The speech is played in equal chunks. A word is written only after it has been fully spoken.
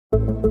All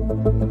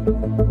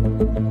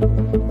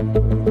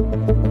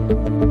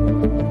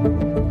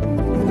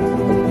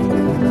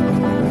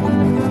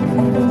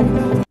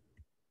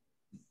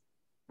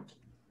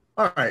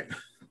right,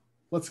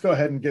 let's go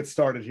ahead and get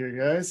started here,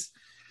 guys.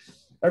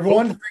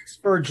 Everyone, thanks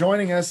for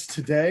joining us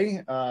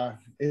today.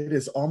 It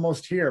is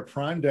almost here,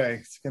 Prime Day.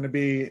 It's going to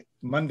be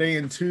Monday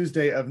and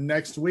Tuesday of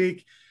next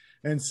week.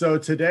 And so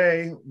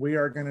today we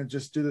are going to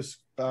just do this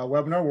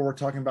webinar where we're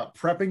talking about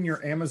prepping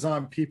your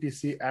Amazon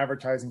PPC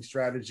advertising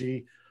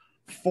strategy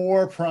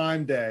for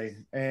Prime Day.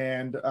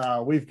 And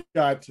we've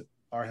got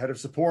our head of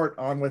support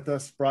on with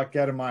us, Brock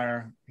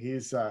Gettemeier.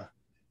 He's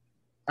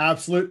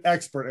absolute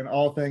expert in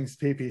all things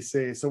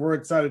PPC. So we're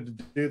excited to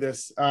do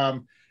this.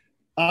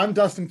 I'm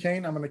Dustin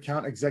Kane. I'm an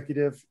account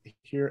executive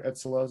here at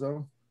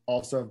Sellozo.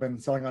 Also, I've been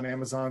selling on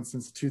Amazon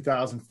since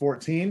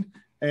 2014.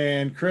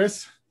 And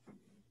Kris?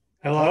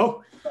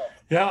 Hello.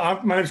 Yeah,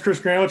 my name is Kris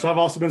Gramlich. I've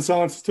also been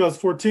selling since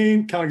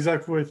 2014, account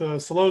executive with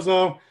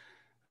Sellozo.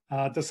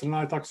 Dustin and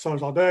I talk to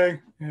sellers all day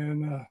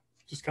and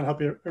just kind of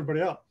help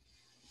everybody out.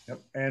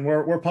 Yep. And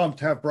we're pumped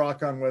to have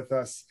Brock on with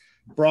us.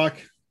 Brock,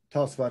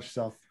 tell us about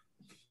yourself.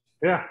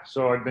 Yeah,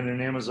 so I've been in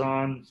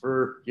Amazon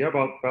for,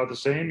 about the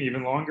same,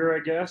 even longer, I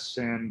guess.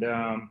 And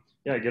I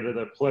get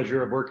the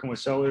pleasure of working with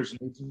sellers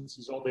and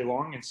agencies all day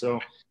long. And so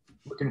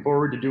looking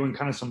forward to doing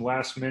kind of some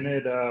last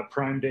minute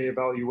Prime Day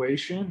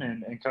evaluation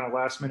and kind of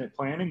last minute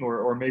planning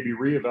or maybe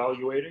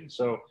reevaluating.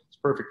 So it's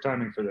perfect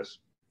timing for this.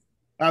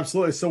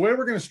 Absolutely. So the way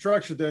we're going to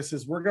structure this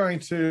is we're going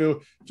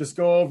to just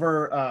go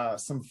over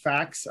some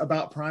facts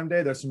about Prime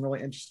Day. There's some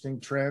really interesting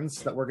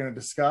trends that we're going to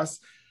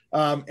discuss.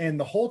 And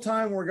the whole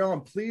time we're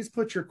going, please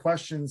put your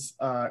questions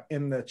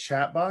in the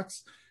chat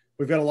box.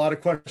 We've got a lot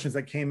of questions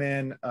that came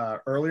in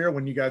earlier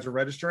when you guys are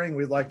registering.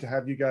 We'd like to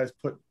have you guys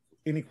put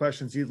any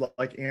questions you'd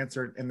like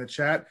answered in the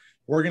chat.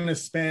 We're going to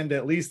spend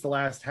at least the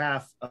last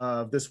half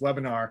of this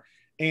webinar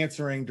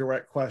answering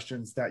direct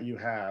questions that you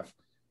have.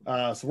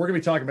 So we're going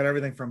to be talking about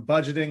everything from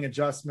budgeting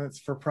adjustments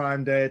for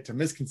Prime Day to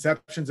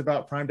misconceptions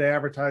about Prime Day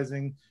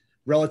advertising,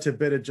 relative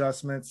bid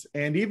adjustments,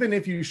 and even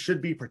if you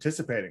should be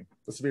participating.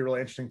 This will be a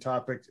really interesting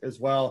topic as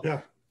well. Yeah.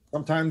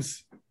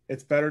 Sometimes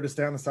it's better to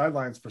stay on the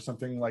sidelines for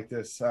something like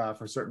this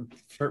for certain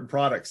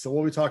products. So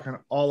we'll be talking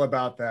all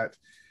about that.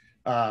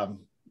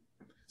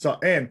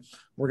 And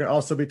we're going to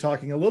also be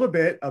talking a little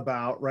bit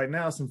about right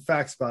now some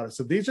facts about it.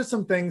 So these are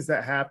some things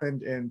that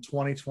happened in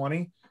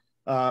 2020,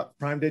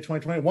 Prime Day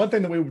 2020. One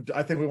thing that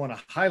I think we want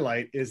to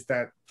highlight is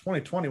that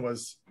 2020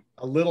 was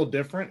a little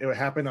different. It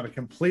happened on a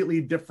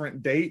completely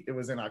different date. It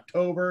was in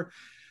October.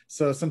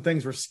 So some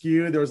things were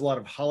skewed. There was a lot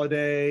of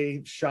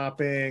holiday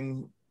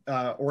shopping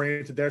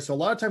oriented there. So a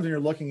lot of times when you're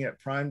looking at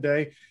Prime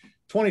Day,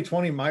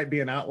 2020 might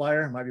be an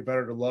outlier. It might be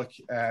better to look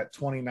at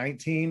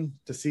 2019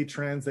 to see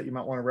trends that you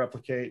might want to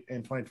replicate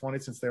in 2020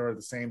 since they were at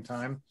the same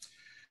time.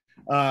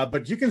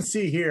 But you can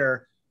see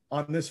here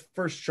on this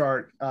first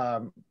chart,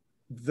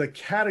 the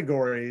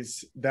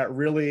categories that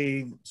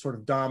really sort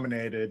of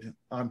dominated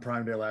on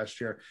Prime Day last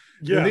year.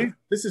 Yeah.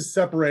 This is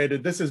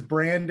separated. This is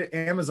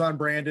Amazon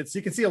branded. So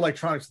you can see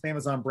electronics with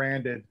Amazon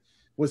branded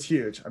was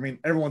huge. I mean,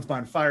 everyone's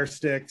buying Fire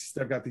Sticks.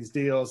 They've got these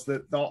deals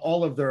that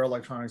all of their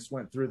electronics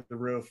went through the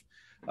roof.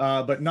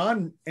 But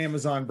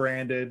non-Amazon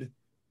branded,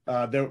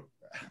 the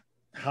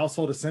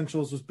household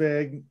essentials was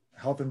big,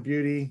 health and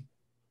beauty,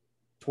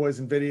 toys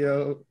and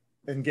video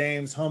and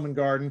games, home and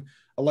garden,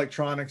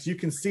 electronics. You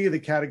can see the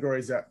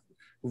categories that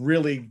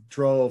really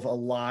drove a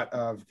lot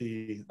of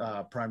the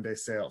Prime Day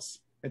sales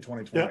in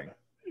 2020. Yeah.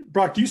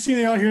 Brock, do you see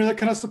anything out here that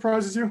kind of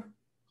surprises you?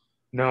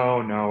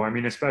 No. I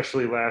mean,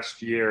 especially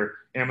last year,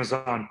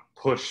 Amazon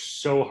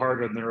pushed so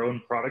hard on their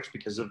own products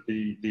because of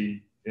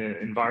the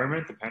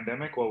environment, the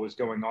pandemic, what was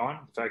going on,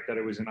 the fact that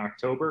it was in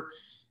October.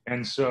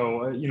 And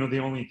so, the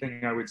only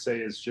thing I would say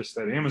is just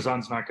that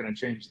Amazon's not going to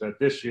change that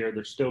this year.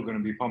 They're still going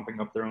to be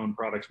pumping up their own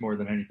products more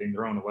than anything,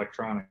 their own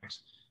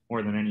electronics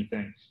more than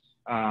anything.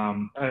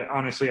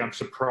 Honestly, I'm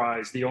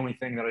surprised. The only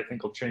thing that I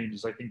think will change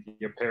is I think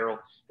the apparel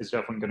is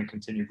definitely going to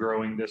continue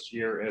growing this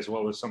year, as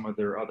well as some of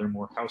their other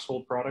more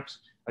household products.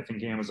 I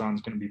think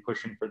Amazon's going to be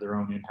pushing for their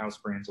own in-house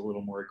brands a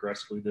little more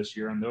aggressively this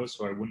year on those,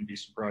 so I wouldn't be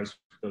surprised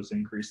if those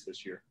increase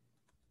this year.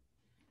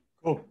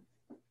 Cool.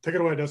 Take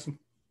it away, Dustin.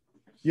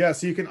 Yeah,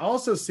 so you can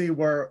also see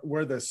where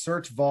the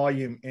search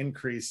volume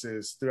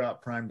increases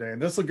throughout Prime Day.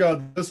 And this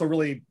will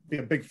really be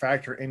a big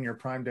factor in your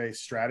Prime Day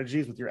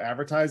strategies with your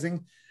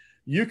advertising.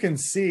 You can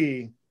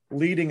see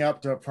leading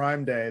up to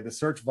Prime Day, the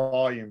search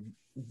volume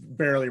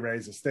barely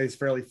raises, stays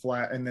fairly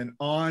flat. And then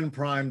on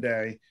Prime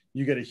Day,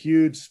 you get a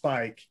huge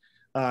spike.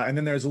 And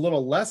then there's a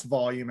little less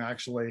volume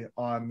actually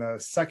on the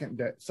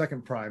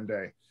second Prime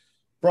Day.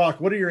 Brock,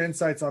 what are your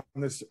insights on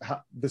this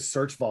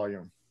search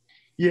volume?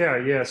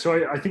 Yeah.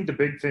 So I think the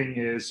big thing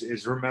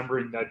is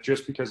remembering that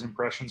just because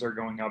impressions are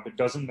going up, it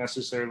doesn't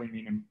necessarily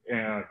mean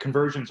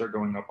conversions are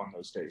going up on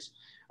those days.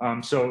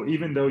 So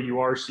even though you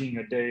are seeing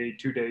a day,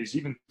 2 days,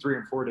 even 3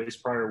 and 4 days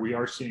prior, we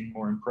are seeing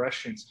more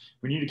impressions.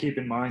 We need to keep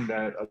in mind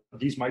that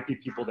these might be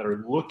people that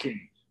are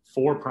looking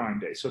for Prime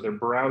Day. So they're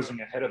browsing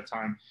ahead of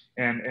time,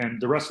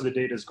 and the rest of the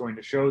data is going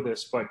to show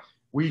this. But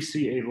we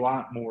see a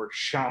lot more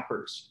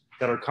shoppers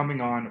that are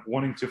coming on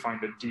wanting to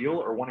find a deal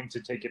or wanting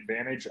to take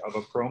advantage of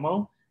a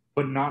promo,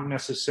 but not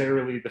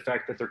necessarily the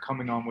fact that they're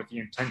coming on with the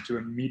intent to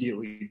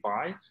immediately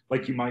buy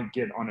like you might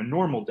get on a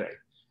normal day.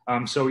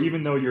 So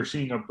even though you're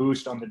seeing a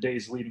boost on the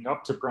days leading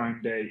up to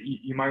Prime Day,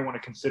 you might want to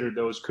consider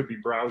those could be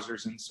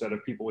browsers instead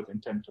of people with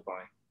intent to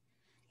buy.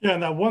 Yeah,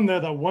 and that one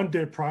there, that 1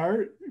 day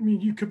prior, I mean,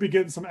 you could be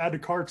getting some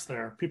added carts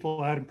there.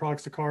 People adding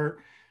products to cart,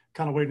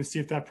 kind of waiting to see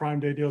if that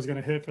Prime Day deal is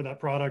going to hit for that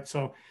product.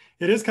 So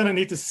it is kind of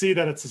neat to see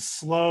that it's a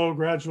slow,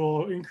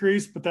 gradual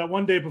increase, but that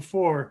 1 day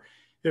before,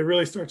 it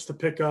really starts to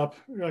pick up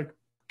like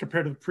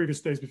compared to the previous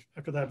days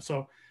after that.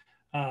 So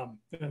yeah,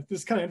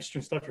 this is kind of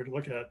interesting stuff here to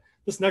look at.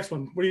 This next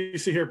one, what do you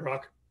see here,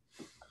 Brock?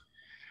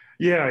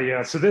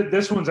 Yeah. So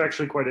this one's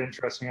actually quite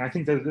interesting. I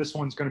think that this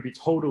one's going to be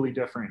totally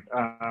different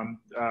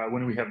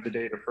when we have the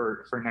data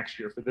for next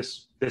year, for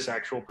this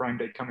actual Prime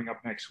Day coming up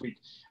next week.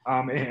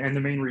 And the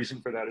main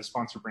reason for that is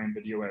sponsor brand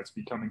video ads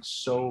becoming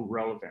so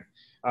relevant.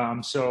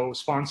 So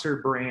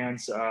sponsor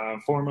brands,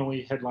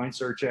 formerly headline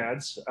search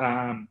ads,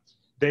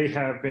 they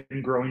have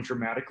been growing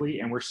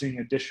dramatically, and we're seeing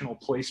additional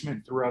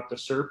placement throughout the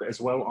SERP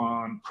as well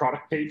on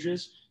product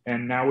pages.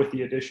 And now with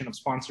the addition of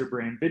sponsor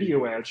brand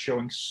video ads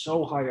showing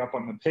so high up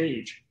on the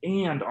page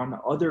and on the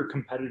other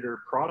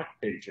competitor product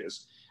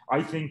pages,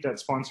 I think that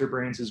sponsor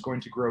brands is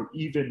going to grow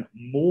even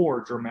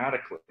more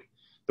dramatically.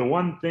 The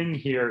one thing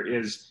here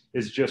is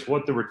just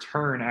what the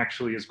return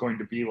actually is going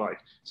to be like.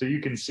 So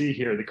you can see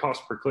here, the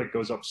cost per click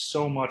goes up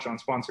so much on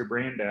sponsor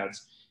brand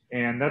ads.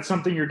 And that's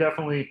something you're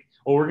definitely,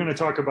 well, we're going to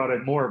talk about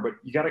it more, but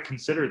you got to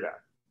consider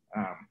that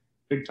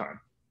big time.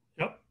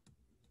 Yep.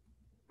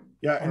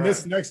 Yeah, and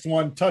this next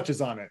one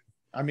touches on it.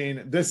 I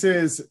mean, this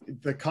is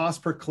the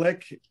cost per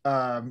click,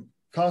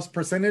 cost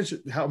percentage,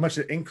 how much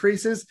it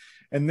increases.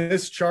 And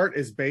this chart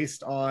is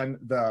based on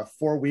the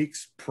 4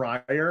 weeks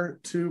prior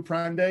to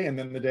Prime Day and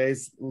then the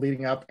days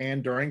leading up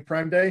and during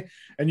Prime Day.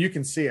 And you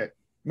can see it.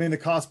 I mean, the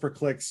cost per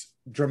clicks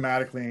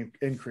dramatically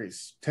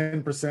increase,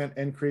 10%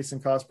 increase in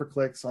cost per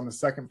clicks on the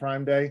second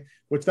Prime Day,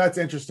 which that's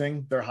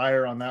interesting. They're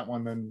higher on that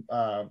one than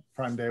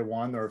Prime Day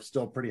 1. They're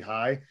still pretty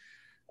high.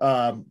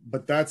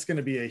 But that's going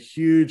to be a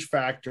huge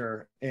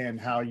factor in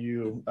how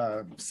you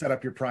set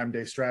up your Prime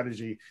Day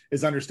strategy,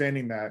 is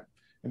understanding that.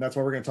 And that's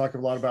what we're going to talk a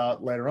lot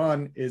about later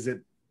on. Is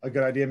it a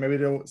good idea maybe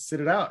to sit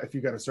it out if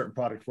you've got a certain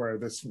product where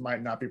this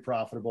might not be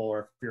profitable, or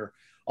if you're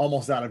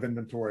almost out of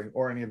inventory,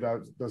 or any of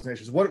those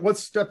nations?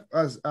 What's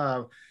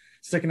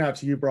sticking out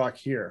to you, Brock,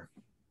 here?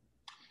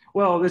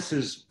 Well, this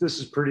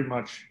is pretty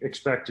much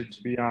expected,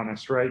 to be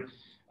honest, right?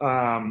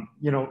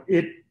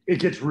 It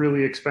gets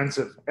really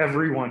expensive.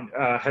 Everyone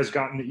has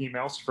gotten the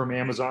emails from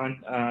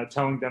Amazon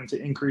telling them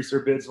to increase their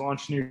bids,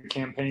 launch new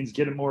campaigns,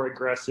 get it more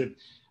aggressive.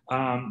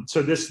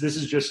 So this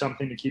is just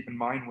something to keep in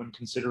mind when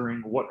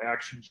considering what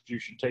actions you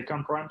should take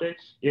on Prime Day.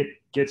 It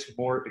gets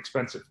more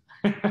expensive,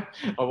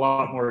 a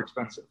lot more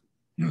expensive.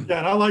 Yeah,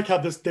 and I like how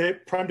this day,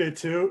 Prime Day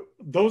 2,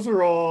 those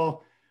are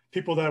all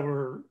people that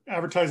were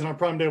advertising on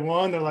Prime Day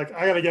 1. They're like,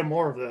 I got to get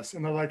more of this.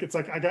 And they're like, it's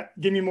like,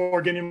 give me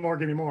more, give me more,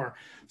 give me more.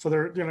 So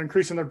they're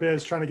increasing their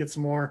bids, trying to get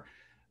some more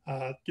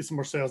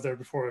sales there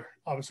before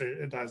obviously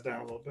it dies down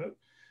a little bit.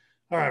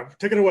 All right,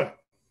 take it away.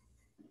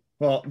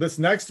 Well, this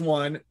next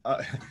one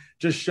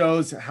just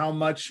shows how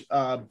much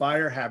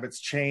buyer habits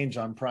change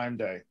on Prime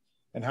Day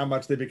and how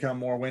much they become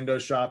more window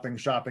shopping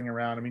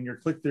around. I mean, your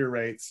click-through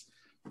rates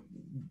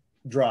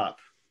drop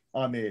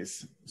on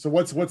these. So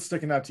what's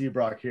sticking out to you,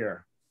 Brock,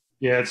 here?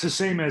 Yeah, it's the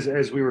same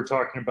as we were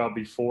talking about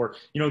before.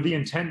 The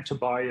intent to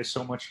buy is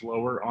so much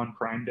lower on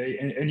Prime Day.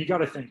 And you got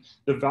to think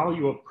the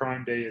value of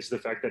Prime Day is the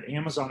fact that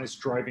Amazon is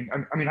driving.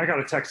 I mean, I got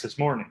a text this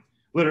morning.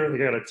 Literally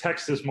got a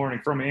text this morning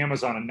from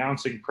Amazon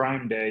announcing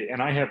Prime Day, and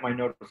I have my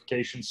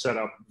notifications set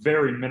up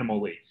very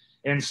minimally.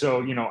 And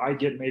so, I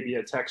get maybe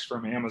a text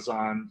from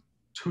Amazon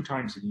 2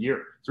 times a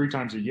year, 3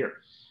 times a year.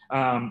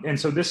 And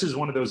so this is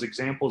one of those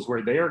examples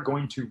where they are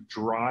going to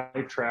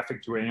drive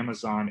traffic to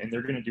Amazon, and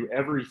they're going to do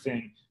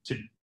everything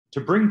to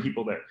bring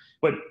people there.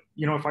 But,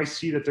 if I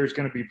see that there's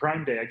going to be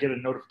Prime Day, I get a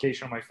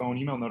notification on my phone,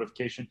 email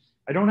notification.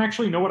 I don't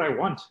actually know what I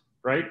want,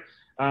 right?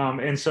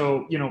 And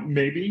so,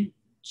 maybe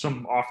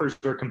some offers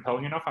are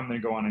compelling enough, I'm going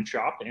to go on and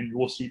shop, and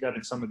we'll see that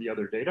in some of the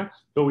other data.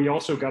 But we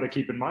also got to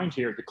keep in mind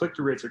here, the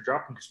click-through rates are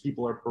dropping because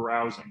people are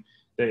browsing.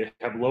 They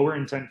have lower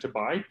intent to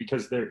buy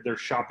because they're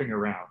shopping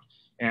around.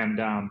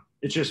 And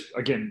it's just,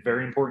 again,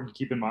 very important to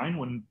keep in mind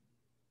when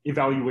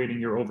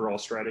evaluating your overall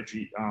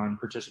strategy on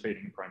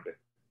participating in Prime Day.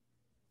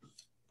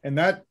 And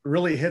that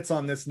really hits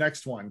on this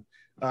next one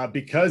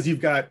because you've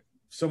got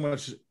so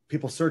much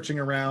people searching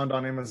around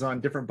on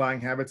Amazon, different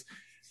buying habits.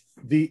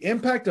 The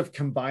impact of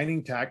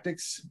combining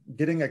tactics,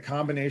 getting a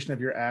combination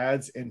of your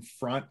ads in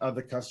front of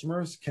the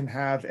customers can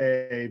have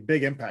a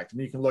big impact. I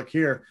mean, you can look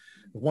here,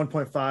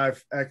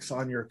 1.5x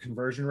on your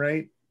conversion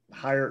rate,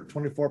 higher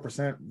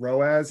 24%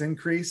 ROAS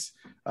increase.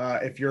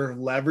 If you're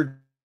leveraging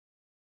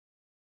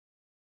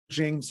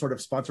sort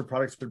of sponsored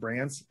products for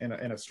brands in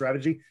a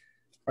strategy.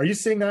 Are you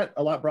seeing that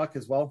a lot, Brock,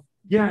 as well?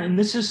 Yeah, and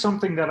this is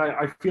something that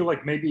I feel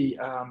like maybe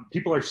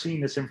people are seeing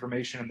this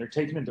information and they're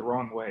taking it the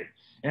wrong way.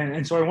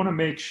 And so I want to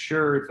make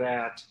sure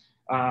that,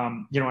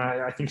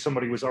 I think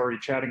somebody was already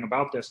chatting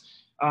about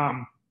this.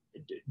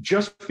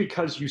 Just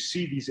because you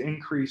see these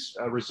increased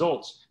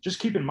results, just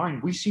keep in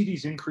mind, we see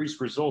these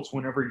increased results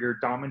whenever you're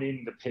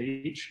dominating the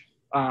page.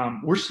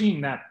 We're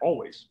seeing that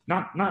always,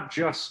 not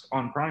just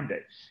on Prime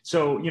Day.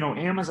 So,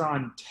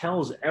 Amazon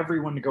tells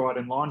everyone to go out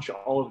and launch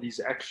all of these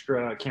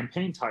extra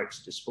campaign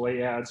types,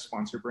 display ads,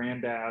 sponsor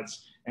brand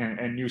ads,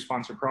 and new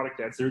sponsor product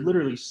ads. They're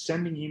literally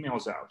sending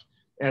emails out,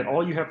 and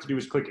all you have to do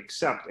is click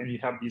accept, and you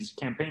have these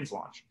campaigns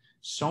launched.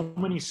 So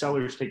many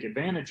sellers take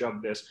advantage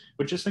of this,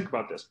 but just think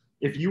about this.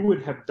 If you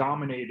would have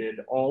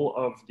dominated all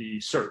of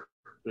the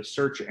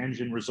search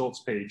engine results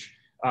page,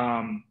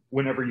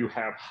 whenever you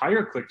have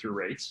higher click-through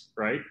rates,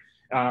 right,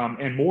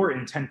 and more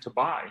intent to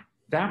buy,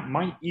 that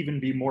might even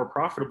be more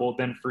profitable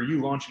than for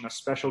you launching a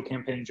special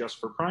campaign just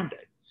for Prime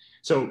Day.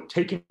 So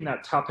taking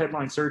that top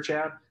headline search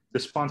ad, the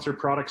sponsored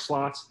product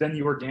slots, then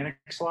the organic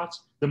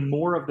slots, the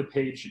more of the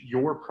page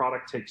your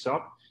product takes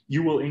up,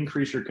 you will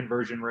increase your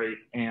conversion rate,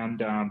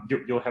 and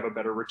you'll have a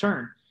better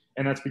return.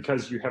 And that's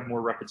because you have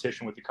more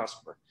repetition with the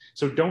customer.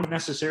 So don't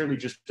necessarily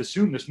just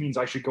assume this means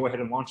I should go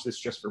ahead and launch this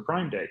just for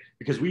Prime Day,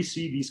 because we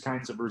see these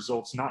kinds of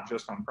results not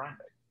just on Prime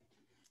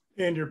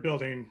Day. And you're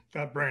building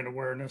that brand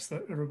awareness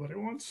that everybody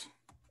wants.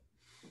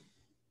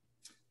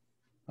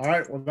 All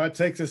right, well, that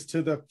takes us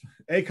to the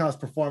ACoS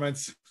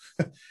Performance.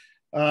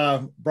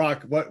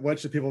 Brock, what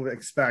should people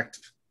expect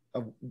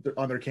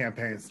on their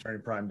campaigns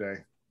during Prime Day?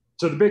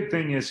 So the big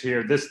thing is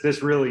here,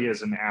 this really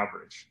is an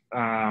average.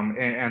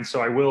 And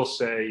so I will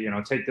say,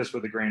 take this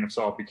with a grain of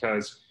salt,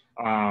 because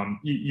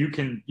you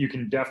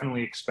can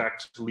definitely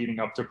expect leading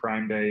up to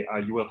Prime Day,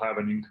 you will have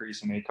an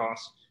increase in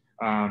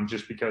ACoS,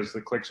 just because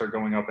the clicks are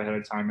going up ahead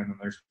of time, and then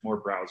there's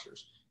more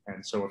browsers.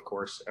 And so, of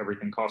course,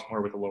 everything costs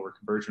more with a lower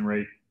conversion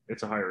rate.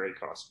 It's a higher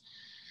ACoS.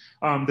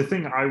 The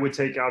thing I would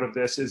take out of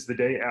this is the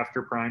day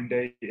after Prime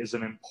Day is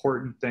an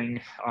important thing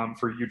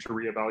for you to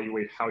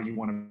reevaluate how you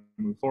want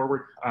to move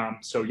forward.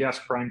 So yes,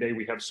 Prime Day,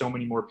 we have so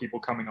many more people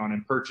coming on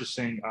and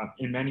purchasing.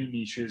 In many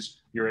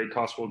niches, your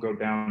ACoS will go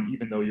down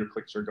even though your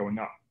clicks are going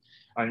up.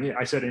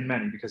 I said in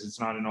many because it's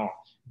not in all.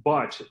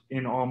 But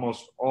in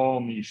almost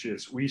all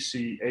niches, we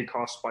see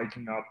ACoS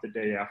spiking up the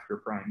day after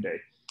Prime Day.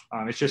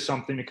 It's just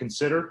something to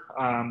consider.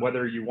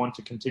 Whether you want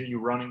to continue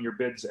running your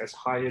bids as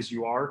high as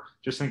you are,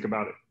 just think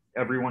about it.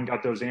 Everyone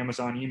got those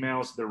Amazon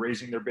emails, they're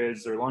raising their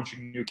bids, they're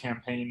launching new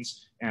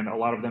campaigns, and a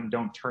lot of them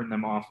don't turn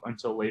them off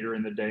until later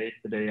in the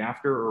day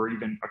after, or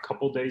even a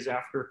couple days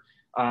after.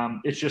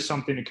 It's just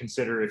something to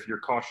consider. If you're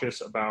cautious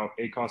about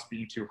ACoS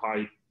being too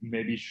high,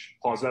 maybe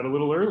pause that a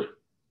little early.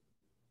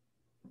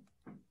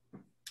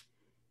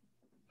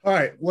 All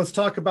right, let's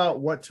talk about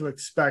what to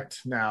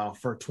expect now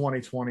for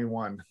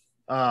 2021.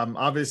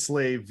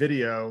 Obviously,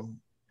 video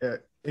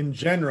in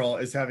general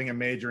is having a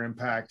major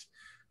impact.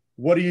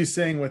 What are you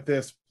seeing with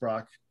this,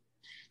 Brock?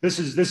 This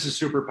is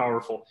super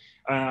powerful.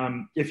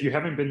 If you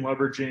haven't been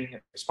leveraging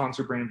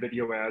sponsor brand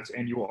video ads,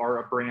 and you are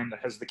a brand that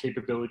has the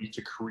capability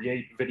to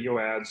create video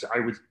ads,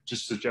 I would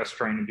just suggest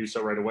trying to do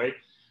so right away.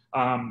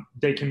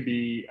 They can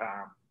be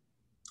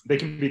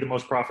the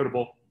most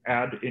profitable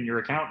ad in your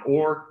account,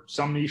 or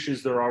some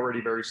niches, they're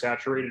already very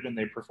saturated and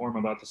they perform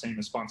about the same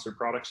as sponsored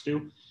products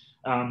do.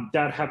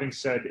 That having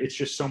said, it's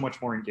just so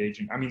much more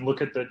engaging. I mean,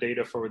 look at the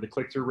data for the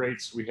click-through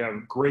rates. We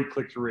have great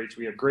click-through rates.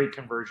 We have great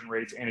conversion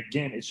rates. And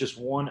again, it's just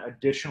one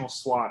additional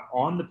slot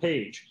on the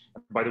page.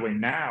 By the way,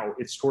 now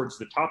it's towards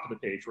the top of the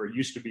page, where it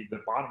used to be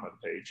the bottom of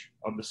the page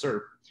of the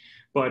SERP.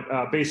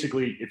 But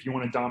basically, if you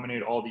want to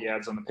dominate all the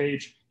ads on the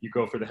page, you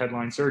go for the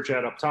headline search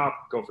ad up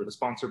top, go for the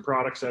sponsored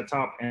products at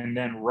top, and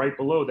then right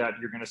below that,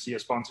 you're going to see a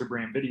sponsor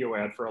brand video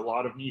ad for a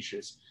lot of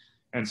niches.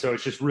 And so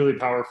it's just really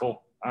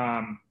powerful.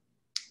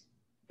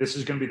 This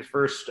is going to be the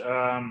first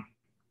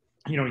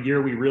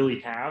year we really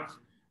have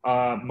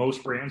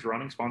most brands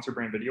running sponsor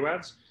brand video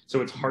ads. So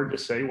it's hard to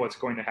say what's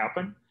going to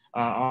happen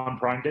on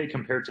Prime Day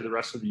compared to the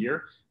rest of the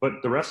year.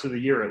 But the rest of the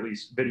year, at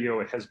least,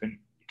 video has been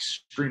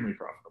extremely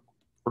profitable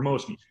for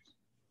most niches.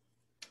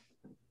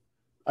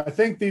 I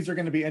think these are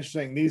going to be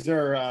interesting. These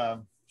are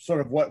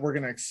sort of what we're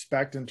going to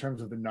expect in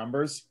terms of the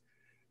numbers.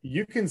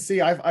 You can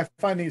see, I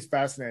find these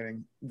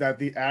fascinating, that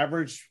the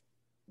average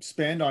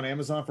spend on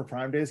Amazon for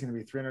Prime Day is going to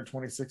be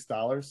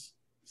 $326.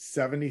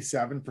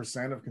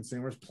 77% of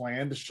consumers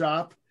plan to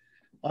shop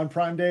on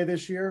Prime Day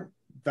this year.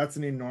 That's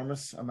an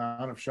enormous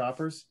amount of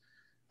shoppers.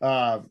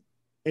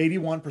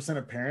 81%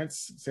 of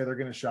parents say they're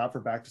going to shop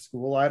for back to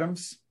school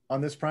items on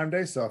this Prime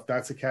Day. So if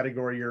that's a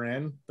category you're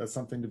in, that's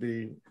something to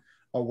be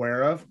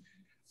aware of.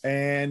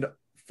 And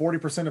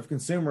 40% of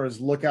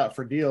consumers look out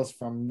for deals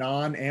from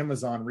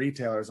non-Amazon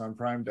retailers on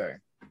Prime Day,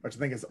 which I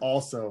think is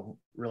also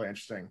really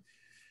interesting.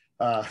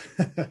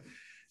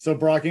 So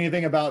Brock,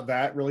 anything about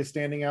that really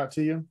standing out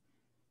to you?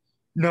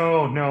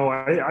 No.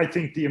 I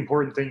think the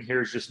important thing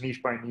here is just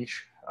niche by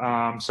niche.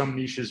 Some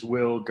niches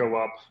will go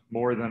up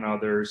more than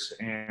others,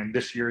 and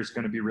this year is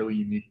going to be really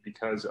unique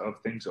because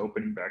of things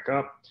opening back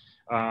up.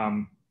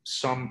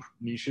 Some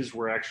niches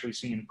we're actually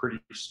seeing pretty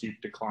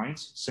steep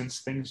declines since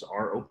things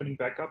are opening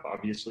back up.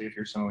 Obviously, if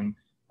you're selling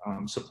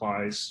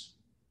supplies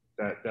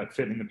that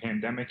fit in the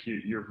pandemic.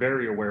 You're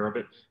very aware of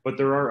it, but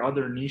there are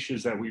other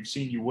niches that we've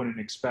seen you wouldn't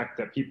expect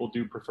that people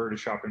do prefer to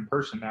shop in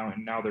person now,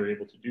 and now they're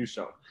able to do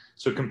so.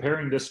 So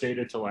comparing this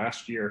data to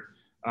last year,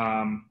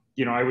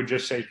 I would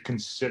just say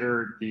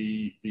consider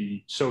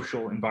the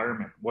social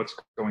environment, what's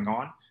going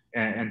on,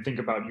 and think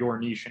about your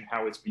niche and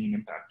how it's being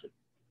impacted.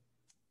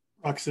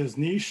 Rock says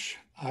niche,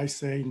 I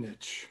say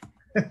niche.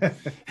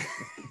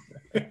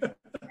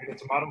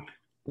 It's a model.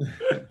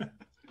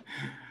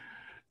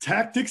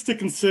 Tactics to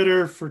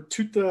consider for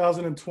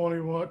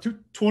 2021.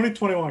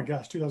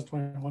 Gosh,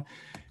 2021.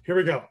 Here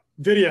we go.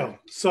 Video.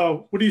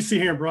 So what do you see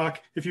here, Brock?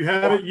 If you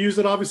have it, use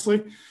it,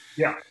 obviously.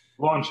 Yeah,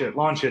 launch it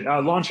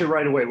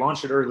right away.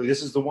 Launch it early.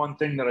 This is the one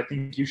thing that I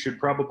think you should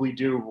probably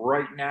do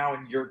right now,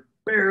 and you're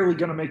barely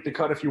going to make the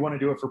cut if you want to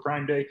do it for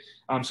Prime Day.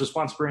 So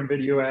sponsor brand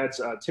video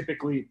ads,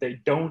 typically they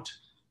don't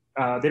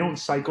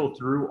cycle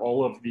through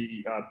all of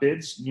the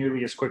bids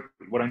nearly as quickly.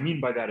 What I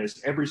mean by that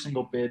is every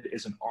single bid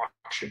is an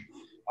auction.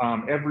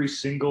 Every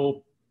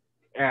single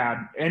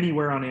ad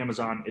anywhere on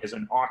Amazon is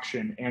an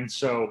auction. And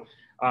so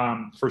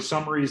for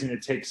some reason,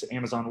 it takes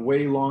Amazon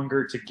way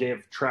longer to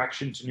give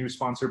traction to new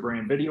sponsor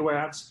brand video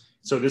ads.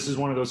 So this is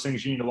one of those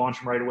things you need to launch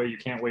them right away. You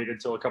can't wait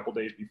until a couple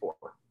days before.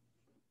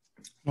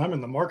 I'm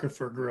in the market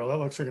for a grill. That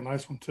looks like a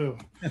nice one too.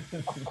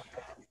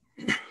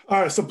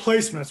 All right, so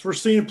placements. We're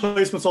seeing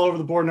placements all over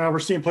the board now. We're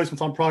seeing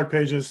placements on product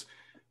pages.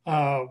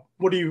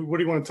 What do you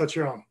want to touch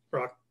here on,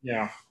 Brock?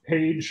 Yeah,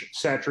 page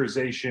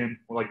saturation,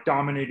 like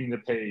dominating the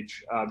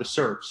page, the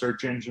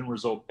search engine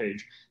result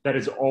page. That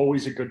is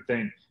always a good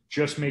thing.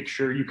 Just make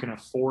sure you can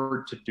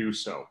afford to do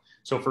so.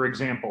 So for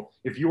example,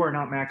 if you are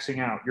not maxing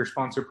out your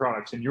sponsored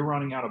products and you're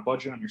running out of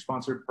budget on your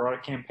sponsored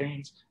product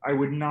campaigns, I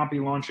would not be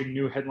launching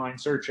new headline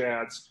search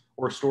ads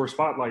or store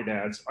spotlight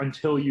ads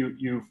until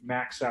you've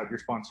maxed out your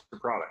sponsored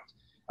product.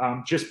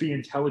 Just be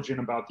intelligent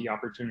about the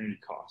opportunity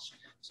cost.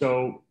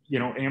 So,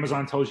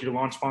 Amazon tells you to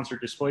launch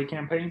sponsored display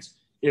campaigns.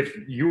 If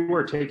you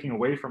are taking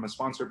away from a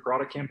sponsored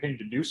product campaign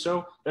to do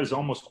so, that is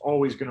almost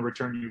always going to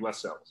return you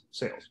less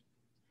sales.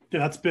 Yeah,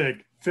 that's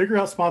big. Figure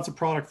out sponsored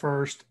product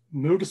first,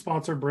 move to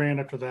sponsored brand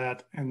after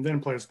that, and then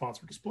play a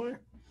sponsored display.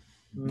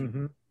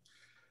 Mm-hmm.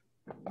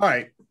 All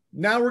right.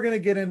 Now we're going to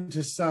get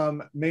into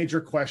some major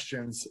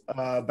questions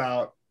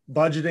about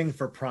budgeting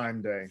for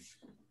Prime Day.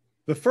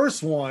 The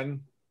first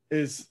one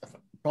is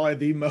probably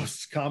the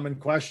most common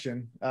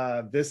question,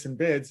 this in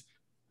bids.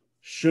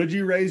 Should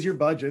you raise your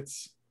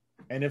budgets?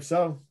 And if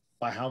so,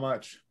 by how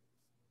much?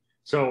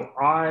 So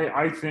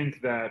I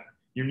think that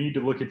you need to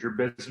look at your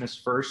business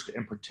first,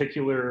 in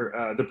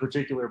particular, the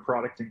particular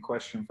product in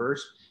question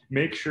first.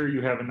 Make sure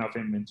you have enough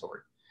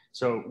inventory.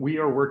 So we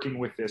are working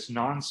with this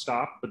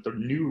nonstop, but the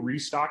new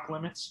restock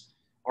limits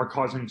are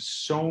causing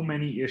so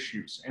many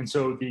issues. And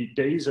so the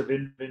days of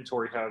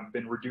inventory have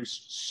been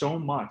reduced so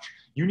much.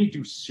 You need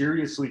to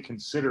seriously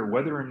consider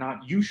whether or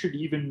not you should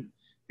even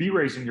be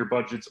raising your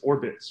budgets or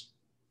bids.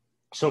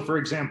 So for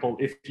example,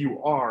 if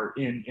you are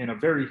in a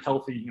very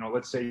healthy,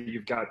 let's say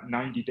you've got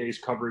 90 days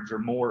coverage or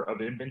more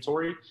of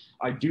inventory,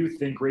 I do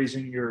think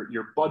raising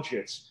your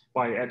budgets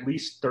by at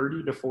least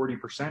 30 to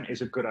 40%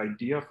 is a good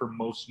idea for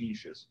most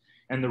niches.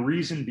 And the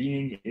reason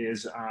being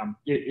is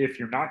if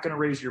you're not going to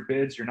raise your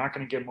bids, you're not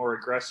going to get more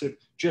aggressive,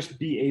 just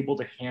be able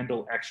to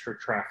handle extra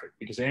traffic,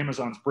 because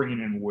Amazon's bringing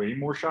in way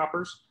more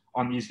shoppers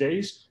on these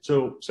days.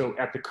 So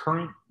at the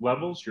current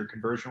levels, your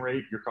conversion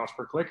rate, your cost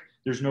per click,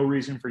 there's no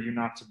reason for you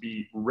not to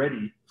be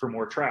ready for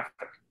more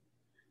traffic.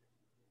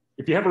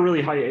 If you have a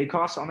really high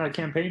ACoS on that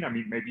campaign,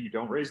 maybe you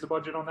don't raise the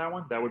budget on that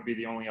one. That would be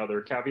the only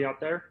other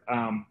caveat there.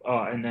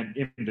 And then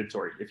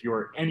inventory. If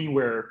you're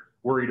anywhere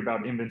worried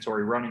about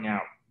inventory running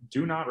out,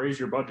 do not raise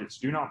your budgets.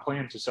 Do not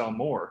plan to sell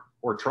more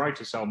or try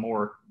to sell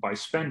more by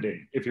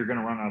spending if you're going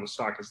to run out of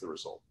stock as the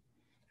result.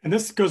 And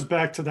this goes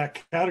back to that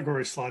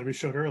category slide we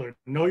showed earlier.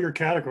 Know your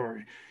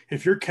category.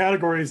 If your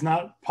category is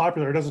not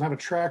popular, it doesn't have a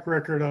track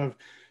record of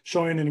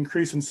showing an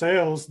increase in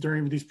sales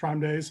during these Prime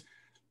days,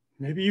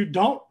 maybe you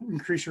don't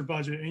increase your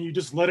budget and you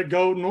just let it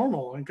go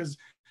normal. And because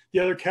the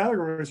other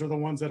categories are the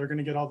ones that are going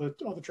to get all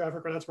the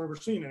traffic, or that's where we're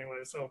seeing anyway.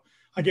 So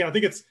again, I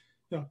think it's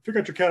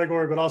figure out your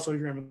category, but also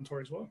your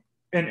inventory as well.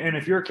 And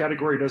if your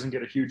category doesn't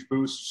get a huge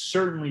boost,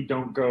 certainly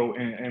don't go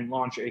and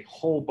launch a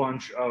whole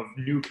bunch of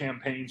new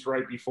campaigns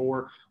right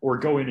before, or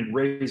go in and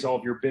raise all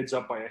of your bids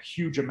up by a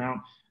huge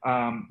amount.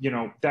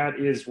 That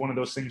is one of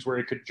those things where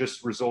it could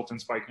just result in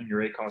spiking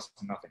your ACoS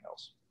and nothing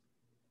else.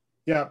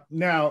 Yeah.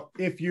 Now,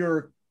 if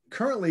you're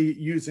currently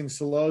using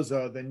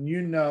Sellozo, then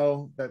you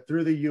know that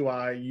through the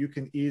UI, you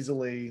can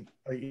easily,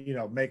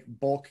 make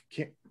bulk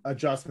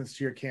adjustments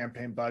to your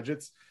campaign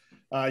budgets.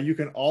 You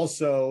can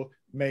also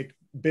make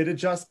bid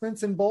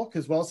adjustments in bulk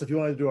as well. So if you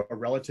want to do a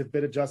relative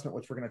bid adjustment,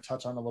 which we're going to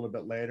touch on a little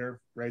bit later,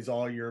 raise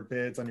all your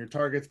bids on your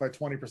targets by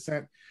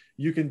 20%,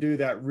 you can do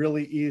that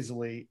really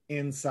easily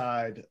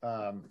inside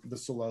the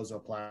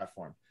Sellozo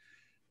platform.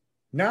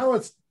 Now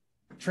let's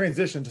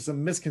transition to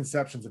some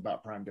misconceptions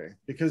about Prime Day,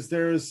 because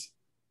there's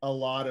a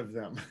lot of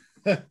them.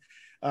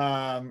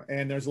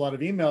 And there's a lot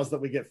of emails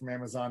that we get from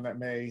Amazon that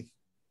may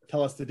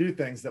tell us to do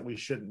things that we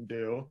shouldn't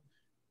do.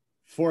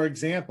 For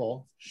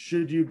example,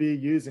 should you be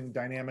using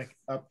dynamic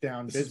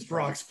up-down bid? This is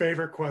Brock's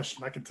favorite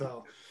question, I can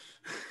tell.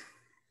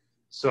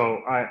 So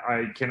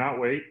I cannot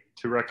wait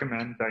to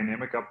recommend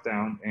dynamic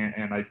up-down,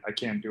 and I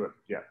can't do it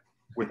yet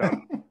without.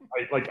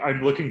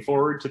 I'm looking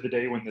forward to the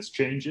day when this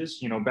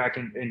changes. You know, back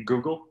in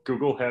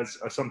Google has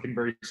something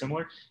very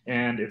similar,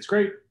 and it's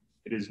great.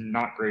 It is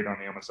not great on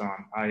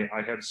Amazon.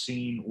 I have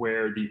seen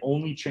where the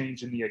only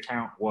change in the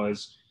account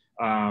was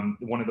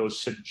one of those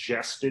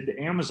suggested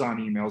Amazon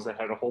emails that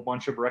had a whole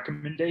bunch of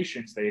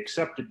recommendations. They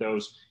accepted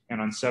those, and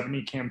on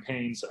 70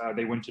 campaigns,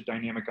 they went to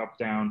dynamic up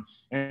down,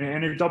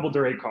 and it doubled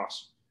their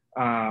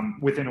ACoS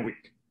within a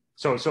week.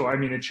 So I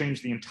mean, it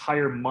changed the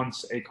entire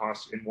month's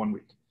ACoS in 1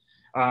 week.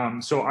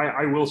 So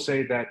I will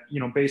say that,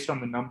 you know, based on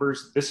the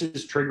numbers, this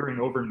is triggering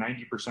over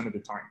 90% of the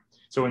time.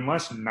 So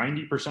unless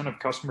 90% of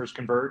customers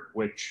convert,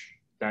 which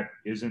that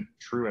isn't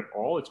true at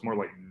all, it's more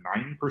like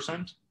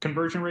 9%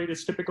 conversion rate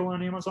is typical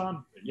on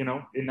Amazon, you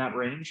know, in that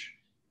range.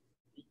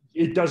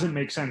 It doesn't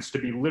make sense to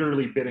be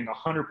literally bidding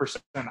 100%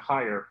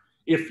 higher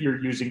if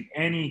you're using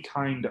any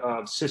kind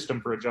of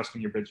system for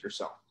adjusting your bids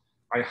yourself.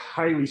 I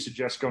highly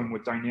suggest going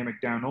with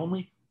dynamic down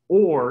only,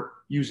 or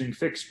using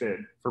fixed bid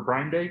for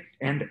Prime Day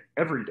and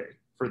every day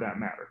for that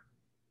matter.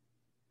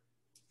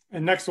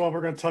 And next one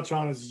we're going to touch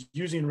on is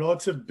using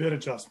relative bid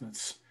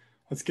adjustments.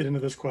 Let's get into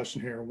this question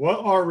here.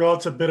 What are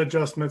relative bid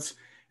adjustments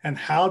and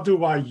how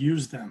do I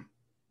use them?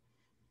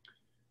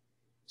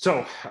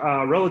 So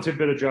relative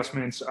bid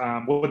adjustments,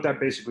 what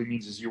that basically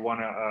means is you want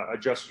to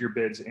adjust your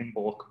bids in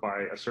bulk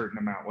by a certain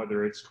amount,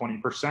 whether it's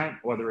 20%,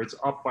 whether it's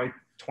up by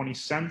 20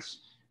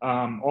 cents.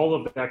 All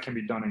of that can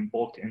be done in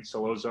bulk in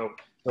Sellozo.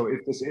 So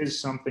if this is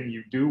something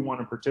you do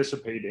want to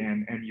participate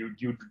in, and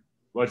you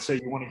let's say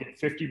you want to get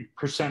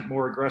 50%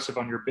 more aggressive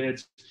on your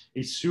bids,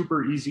 a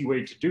super easy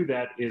way to do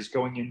that is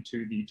going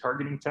into the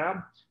targeting tab,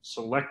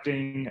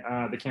 selecting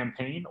the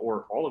campaign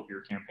or all of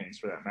your campaigns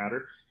for that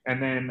matter, and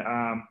then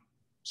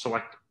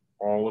select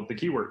all of the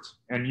keywords.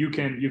 And you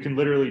can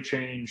literally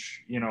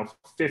change, you know,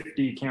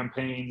 50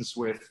 campaigns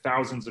with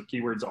thousands of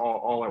keywords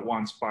all at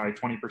once by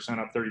 20%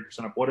 up,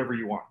 30% up, whatever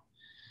you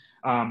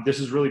want.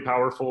 This is really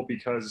powerful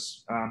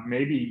because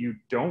maybe you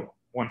don't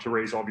want to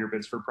raise all of your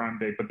bids for Prime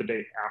Day, but the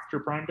day after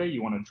Prime Day,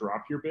 you want to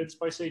drop your bids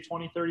by say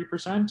 20,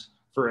 30%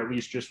 for at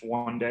least just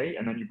 1 day,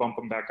 and then you bump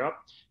them back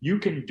up. You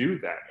can do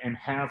that and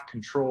have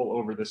control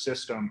over the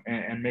system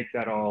and make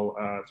that all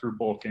through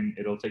bulk, and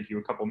it'll take you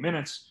a couple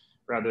minutes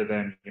rather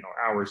than, you know,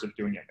 hours of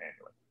doing it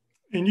manually.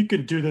 And you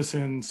could do this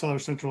in Seller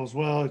Central as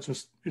well.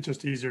 It's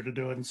just easier to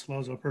do it in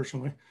Sellozo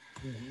personally.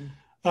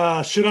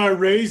 Mm-hmm. Should I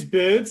raise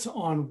bids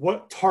on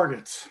what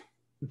targets?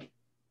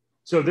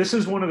 So this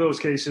is one of those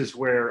cases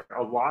where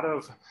a lot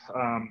of,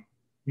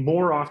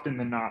 more often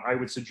than not, I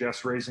would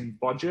suggest raising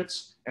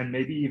budgets and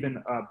maybe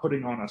even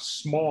putting on a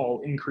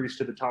small increase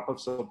to the top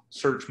of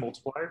search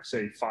multiplier,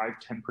 say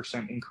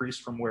 5-10% increase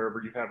from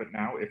wherever you have it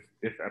now,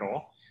 if at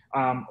all,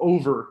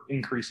 over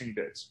increasing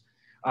bids.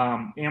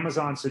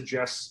 Amazon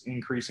suggests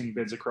increasing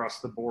bids across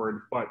the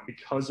board, but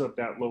because of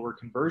that lower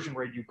conversion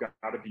rate, you've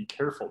got to be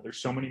careful. There's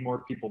so many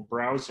more people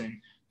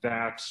browsing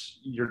that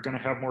you're going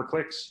to have more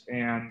clicks,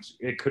 and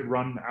it could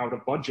run out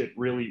of budget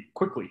really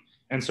quickly.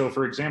 And so,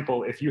 for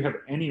example, if you have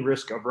any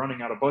risk of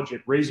running out of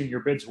budget, raising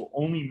your bids will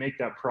only make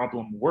that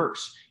problem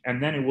worse.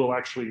 And then it will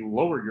actually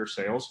lower your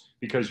sales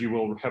because you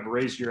will have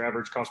raised your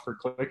average cost per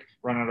click,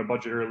 run out of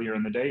budget earlier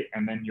in the day,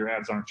 and then your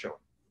ads aren't showing.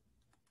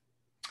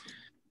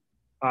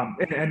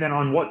 And then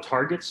on what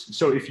targets?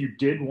 So if you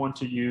did want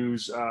to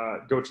use,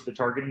 go to the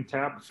targeting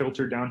tab,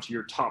 filter down to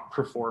your top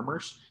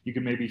performers. You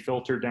can maybe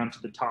filter down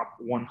to the top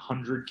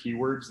 100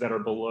 keywords that are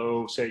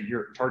below, say,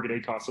 your target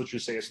ACoS, let's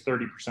just say is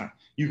 30%.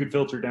 You could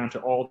filter down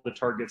to all the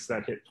targets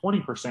that hit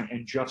 20%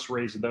 and just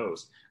raise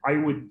those. I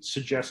would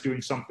suggest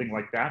doing something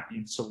like that,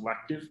 being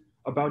selective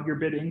about your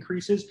bid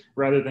increases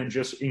rather than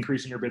just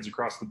increasing your bids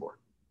across the board.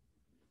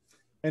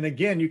 And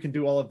again, you can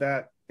do all of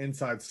that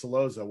inside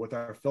Sellozo with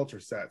our filter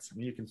sets. I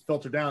mean, you can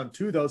filter down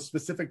to those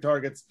specific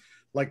targets,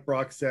 like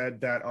Brock said,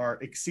 that are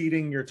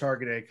exceeding your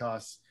target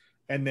ACoS,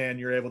 and then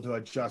you're able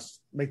to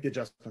make the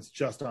adjustments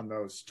just on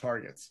those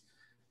targets.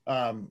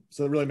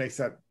 So it really makes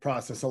that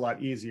process a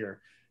lot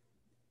easier.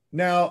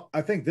 Now,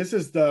 I think this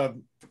is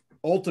the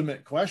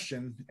ultimate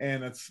question,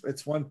 and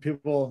it's one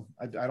people,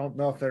 I don't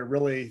know if they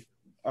really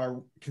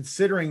are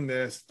considering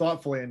this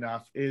thoughtfully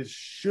enough, is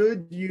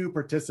should you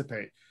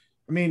participate?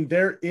 I mean,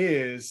 there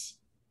is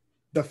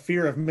the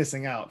fear of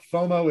missing out.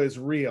 FOMO is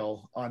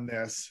real on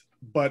this,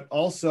 but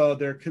also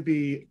there could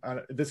be,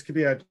 this could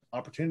be an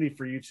opportunity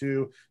for you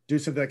to do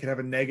something that could have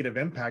a negative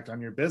impact on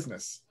your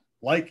business,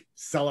 like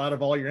sell out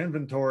of all your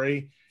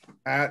inventory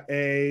at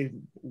a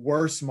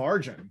worse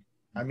margin.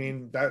 I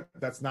mean,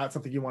 that's not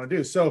something you want to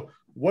do. So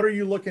what are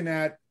you looking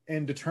at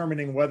in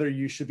determining whether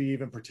you should be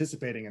even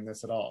participating in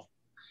this at all?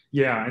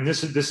 Yeah, and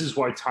this is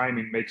why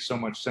timing makes so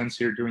much sense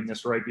here, doing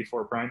this right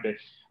before Prime Day.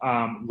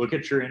 Look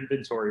at your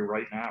inventory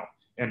right now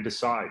and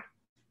decide,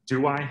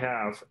 do I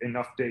have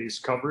enough days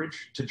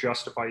coverage to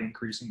justify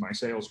increasing my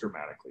sales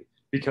dramatically?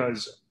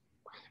 Because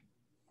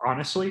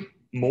honestly,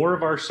 more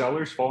of our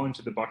sellers fall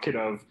into the bucket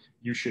of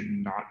you should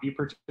not be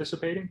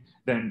participating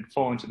than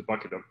fall into the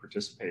bucket of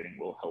participating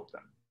will help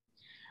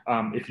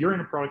them. If you're in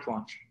a product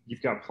launch,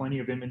 you've got plenty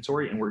of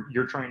inventory and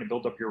you're trying to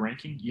build up your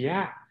ranking,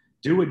 yeah,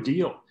 do a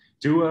deal.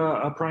 Do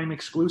a Prime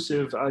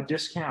exclusive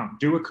discount,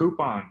 do a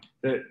coupon.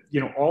 That, you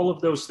know, all of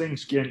those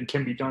things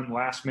can be done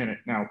last minute.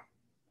 Now,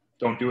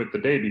 don't do it the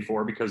day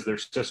before because their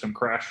system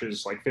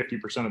crashes like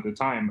 50% of the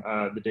time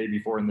the day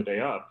before and the day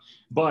of.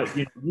 But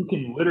you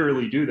can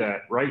literally do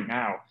that right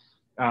now,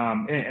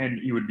 and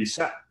you would be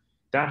set.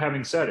 That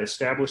having said,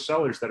 established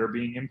sellers that are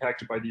being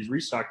impacted by these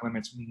restock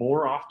limits,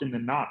 more often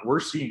than not, we're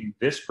seeing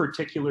this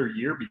particular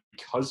year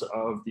because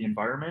of the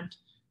environment,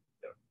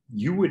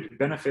 you would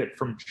benefit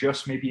from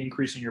just maybe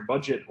increasing your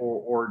budget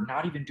or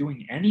not even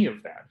doing any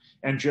of that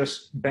and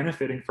just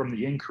benefiting from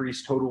the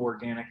increased total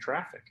organic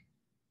traffic.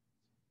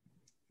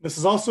 This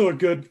is also a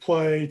good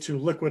play to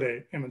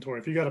liquidate inventory.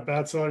 If you got a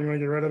bad seller, you want to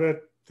get rid of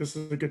it, this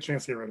is a good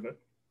chance to get rid of it.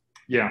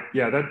 Yeah,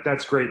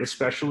 that's great,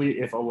 especially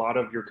if a lot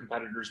of your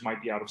competitors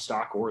might be out of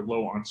stock or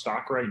low on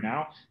stock right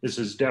now. This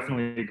is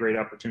definitely a great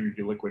opportunity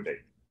to liquidate.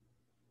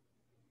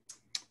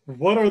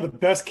 What are the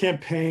best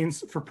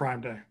campaigns for Prime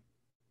Day?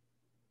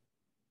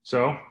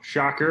 So,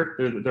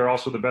 shocker, they're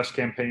also the best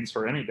campaigns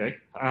for any day.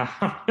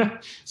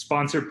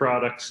 Sponsored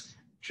products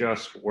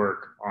just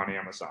work on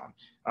Amazon.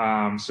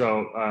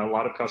 So a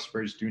lot of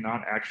customers do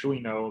not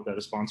actually know that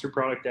a sponsored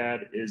product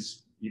ad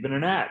is even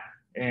an ad.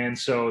 And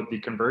so the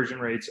conversion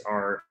rates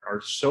are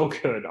so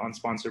good on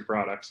sponsored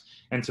products.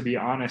 And to be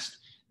honest,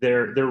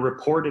 they're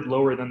reported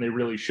lower than they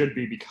really should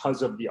be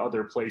because of the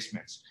other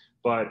placements.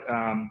 But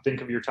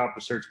think of your top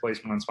of search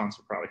placement on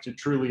sponsored products. It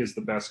truly is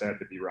the best ad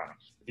to be running.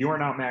 If you are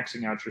not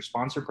maxing out your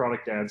sponsored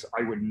product ads,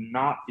 I would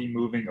not be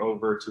moving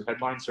over to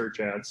headline search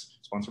ads,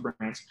 sponsored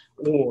brands,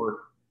 or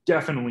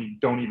definitely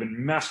don't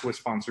even mess with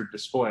sponsored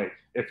display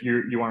if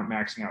you aren't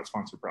maxing out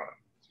sponsored product.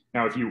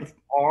 Now, if you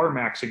are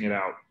maxing it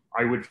out,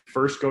 I would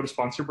first go to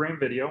sponsored brand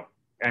video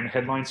and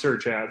headline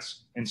search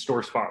ads and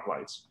store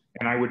spotlights.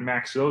 And I would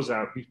max those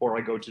out before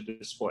I go to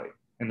display.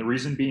 And the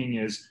reason being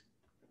is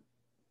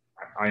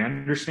I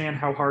understand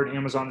how hard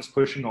Amazon is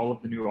pushing all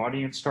of the new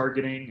audience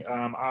targeting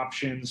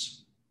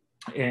options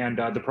and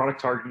the product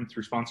targeting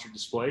through sponsored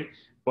display,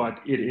 but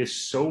it is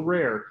so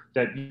rare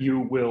that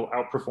you will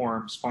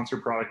outperform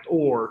sponsored product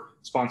or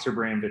sponsored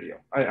brand video.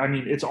 I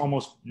mean, it's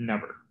almost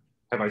never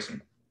have I seen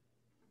it.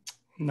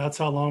 And that's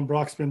how long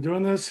Brock's been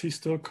doing this. He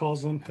still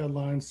calls them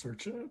headline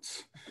search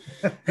ads.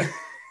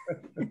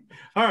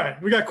 All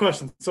right, we got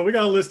questions. So we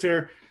got a list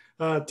here.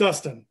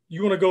 Dustin,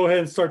 you want to go ahead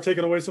and start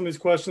taking away some of these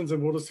questions,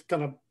 and we'll just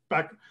kind of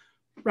back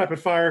rapid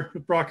fire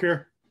with Brock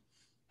here.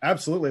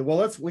 Absolutely.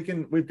 Well,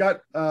 we've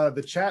got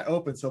the chat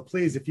open. So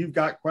please, if you've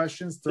got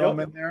questions, throw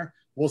them in there.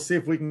 We'll see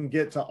if we can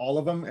get to all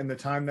of them in the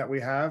time that we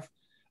have.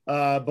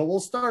 But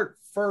we'll start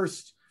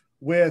first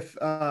with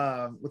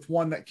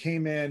one that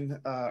came in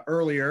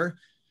earlier.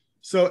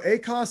 So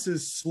ACoS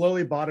is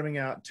slowly bottoming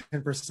out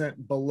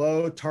 10%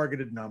 below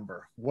targeted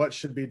number. What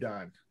should be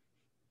done?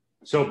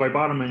 So by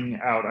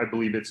bottoming out, I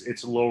believe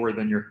it's lower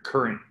than your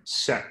current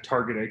set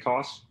target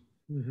ACoS.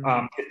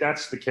 Mm-hmm. If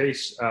that's the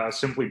case,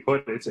 simply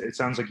put, it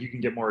sounds like you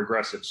can get more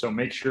aggressive. So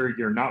make sure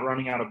you're not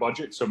running out of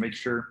budget. So make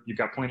sure you've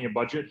got plenty of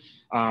budget.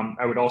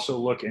 I would also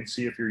look and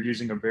see if you're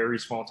using a very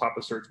small top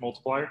of search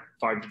multiplier,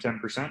 5 to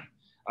 10%.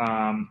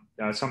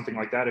 Something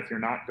like that. If you're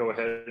not, go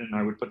ahead and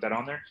I would put that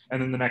on there.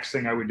 And then the next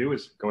thing I would do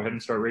is go ahead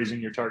and start raising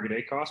your target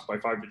ACoS by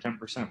 5 to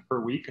 10% per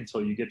week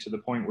until you get to the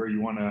point where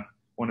you want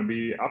to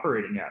be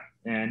operating at.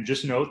 And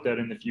just note that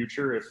in the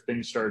future, if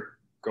things start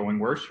going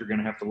worse, you're going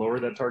to have to lower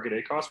that target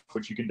ACoS,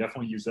 but you can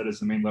definitely use that as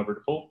the main lever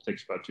to pull. It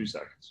takes about 2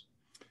 seconds.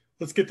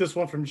 Let's get this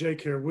one from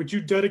Jake here. Would you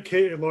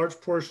dedicate a large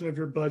portion of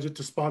your budget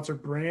to sponsor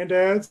brand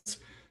ads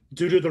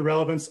due to the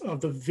relevance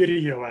of the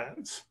video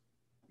ads?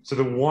 So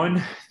the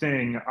one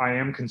thing I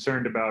am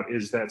concerned about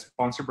is that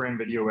sponsor brand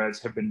video ads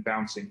have been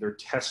bouncing. They're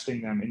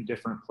testing them in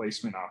different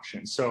placement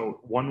options. So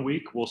 1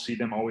 week, we'll see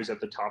them always at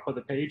the top of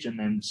the page. And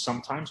then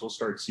sometimes we'll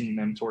start seeing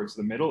them towards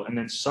the middle. And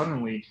then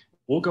suddenly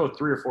we'll go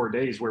 3 or 4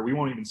 days where we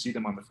won't even see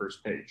them on the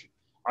first page.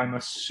 I'm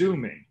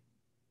assuming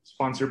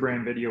sponsor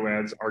brand video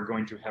ads are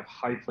going to have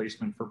high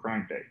placement for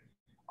Prime Day.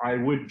 I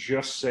would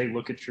just say,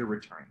 look at your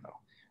return though.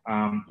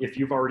 If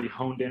you've already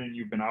honed in and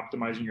you've been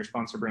optimizing your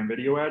sponsor brand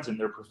video ads and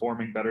they're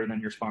performing better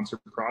than your sponsored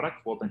product,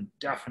 well, then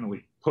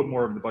definitely put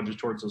more of the budget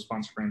towards those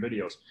sponsor brand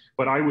videos.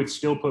 But I would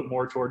still put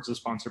more towards the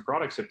sponsored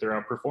products if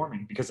they're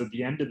outperforming, because at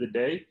the end of the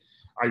day,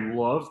 I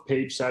love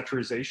page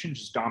saturation,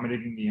 just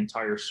dominating the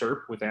entire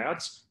SERP with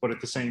ads. But at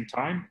the same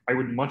time, I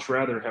would much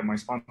rather have my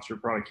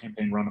sponsored product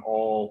campaign run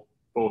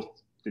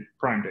both the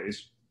Prime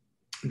days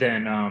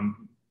than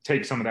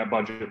take some of that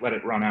budget, let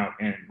it run out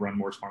and run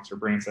more sponsored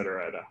brands that are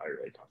at a higher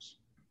ACoS.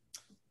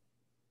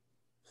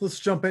 Let's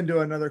jump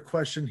into another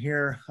question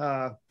here.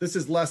 This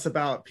is less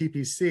about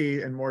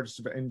PPC and more just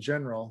about in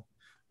general.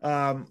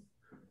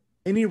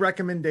 Any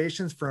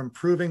recommendations for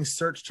improving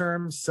search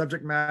terms,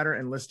 subject matter,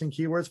 and listing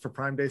keywords for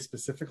Prime Day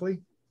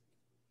specifically?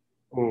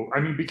 Oh, I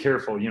mean, be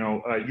careful.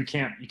 You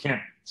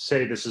can't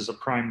say this is a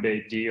Prime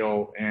Day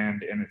deal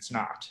and it's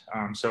not.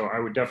 So I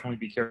would definitely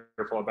be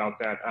careful about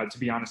that. To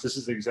be honest, this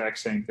is the exact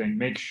same thing.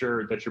 Make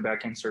sure that your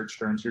backend search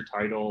terms, your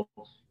title,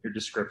 your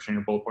description,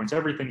 your bullet points,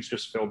 everything's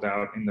just filled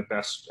out in the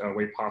best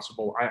way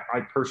possible. I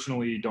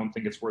personally don't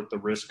think it's worth the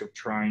risk of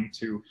trying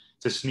to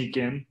sneak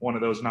in one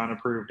of those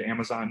non-approved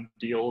Amazon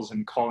deals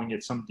and calling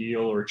it some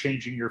deal or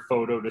changing your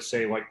photo to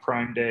say like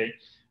Prime Day.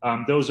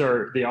 Those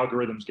are the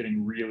algorithms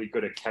getting really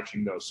good at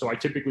catching those. So I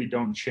typically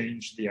don't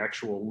change the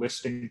actual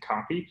listing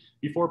copy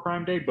before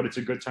Prime Day, but it's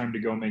a good time to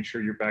go make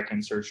sure your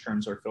backend search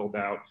terms are filled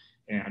out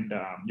and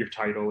your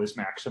title is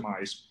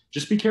maximized.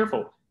 Just be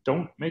careful.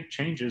 Don't make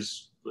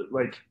changes.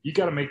 Like, you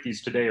got to make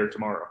these today or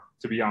tomorrow,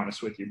 to be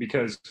honest with you,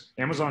 because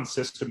Amazon's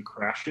system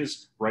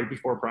crashes right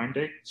before Prime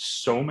Day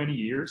so many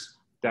years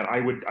that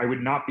I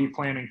would not be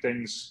planning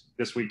things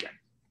this weekend.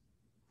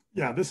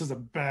 Yeah, this is a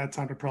bad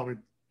time to probably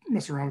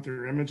mess around with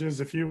your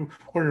images if you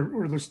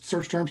or the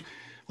search terms.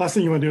 Last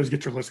thing you want to do is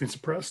get your listing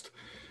suppressed.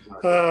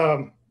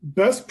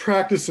 Best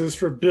practices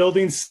for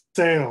building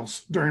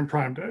sales during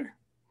Prime Day.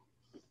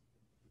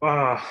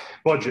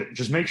 Budget.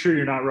 Just make sure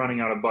you're not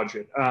running out of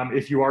budget.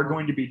 If you are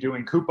going to be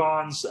doing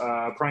coupons,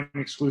 Prime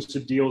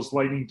exclusive deals,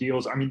 lightning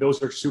deals, I mean,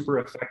 those are super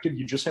effective.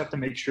 You just have to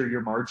make sure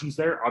your margin's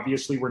there.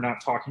 Obviously, we're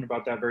not talking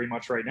about that very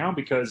much right now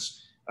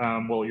because,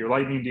 well, your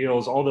lightning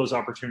deals, all those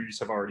opportunities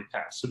have already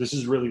passed. So this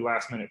is really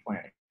last minute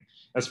planning.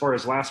 As far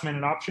as last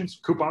minute options,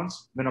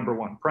 coupons, the number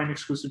one. Prime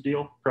exclusive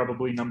deal,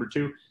 probably number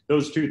two.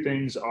 Those two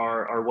things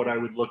are what I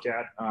would look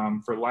at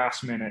for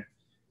last minute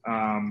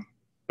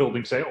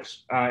building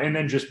sales. And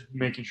then just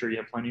making sure you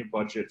have plenty of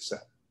budget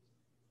set.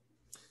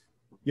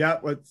 Yeah,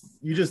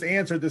 you just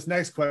answered this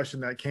next question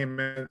that came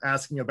in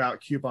asking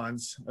about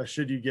coupons.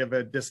 Should you give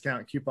a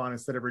discount coupon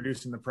instead of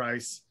reducing the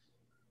price?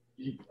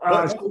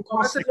 That's a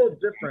little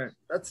different.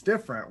 That's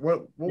different.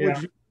 What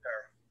would you?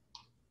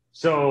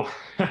 So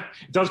it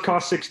does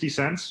cost 60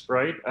 cents,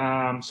 right?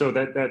 So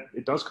that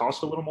it does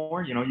cost a little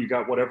more. You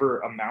got whatever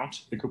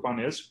amount the coupon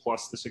is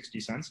plus the 60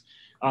 cents.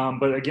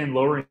 But again,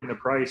 lowering the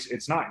price,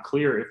 it's not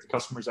clear if the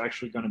customer is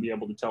actually going to be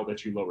able to tell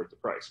that you lowered the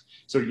price.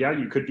 So yeah,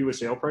 you could do a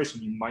sale price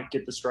and you might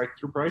get the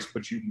strike-through price,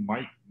 but you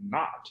might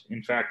not.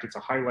 In fact, it's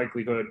a high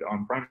likelihood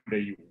on Prime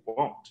Day you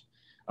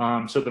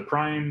won't. So the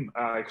Prime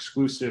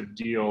exclusive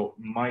deal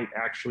might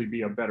actually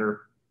be a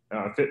better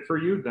fit for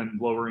you than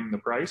lowering the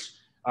price.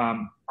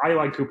 I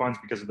like coupons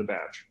because of the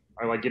badge.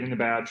 I like getting the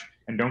badge,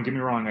 and don't get me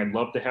wrong, I'd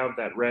love to have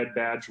that red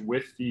badge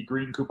with the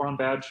green coupon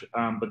badge,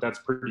 but that's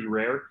pretty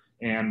rare,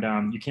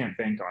 and you can't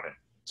bank on it.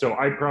 So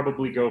I'd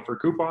probably go for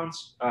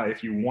coupons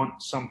if you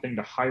want something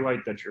to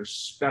highlight that you're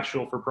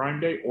special for Prime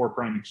Day or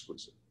Prime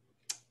exclusive.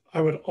 I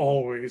would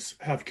always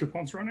have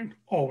coupons running,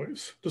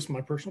 always. Just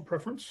my personal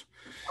preference.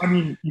 I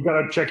mean, you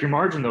got to check your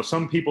margin, though.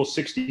 Some people,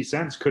 60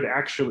 cents could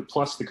actually,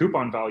 plus the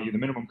coupon value, the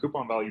minimum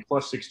coupon value,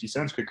 plus 60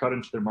 cents could cut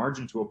into their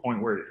margin to a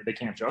point where they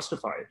can't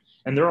justify it.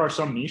 And there are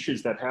some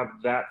niches that have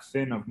that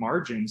thin of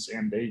margins,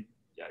 and they,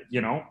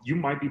 you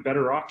might be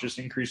better off just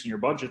increasing your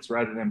budgets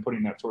rather than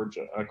putting that towards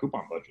a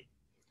coupon budget.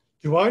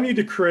 Do I need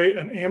to create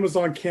an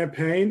Amazon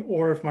campaign,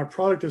 or if my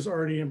product is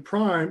already in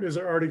Prime, is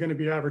it already going to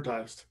be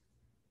advertised?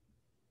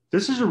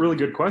 This is a really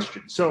good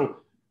question. So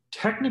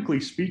technically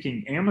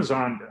speaking,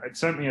 Amazon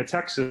sent me a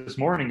text this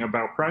morning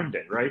about Prime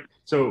Day, right?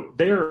 So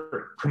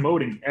they're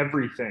promoting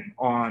everything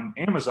on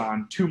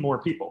Amazon to more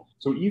people.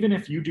 So even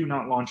if you do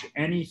not launch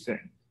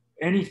anything,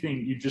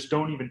 you just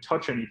don't even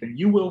touch anything,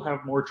 you will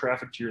have more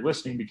traffic to your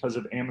listing because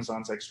of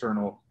Amazon's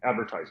external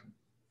advertising.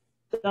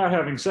 That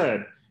having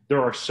said,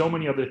 there are so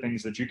many other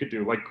things that you could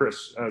do, like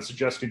Kris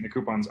suggesting the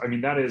coupons. I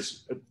mean, that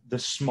is the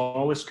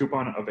smallest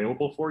coupon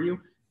available for you.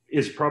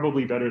 Is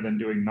probably better than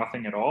doing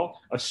nothing at all,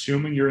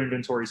 assuming your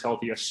inventory is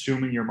healthy,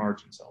 assuming your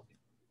margin's healthy.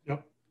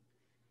 Yep.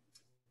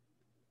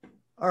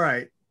 All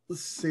right,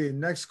 let's see.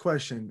 Next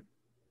question.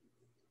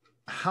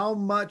 How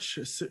much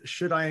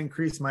should I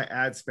increase my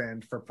ad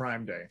spend for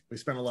Prime Day? We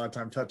spent a lot of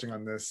time touching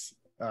on this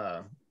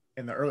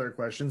in the earlier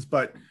questions,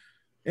 but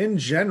in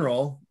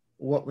general,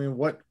 what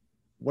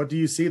do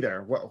you see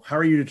there? How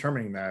are you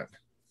determining that?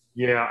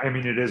 Yeah, I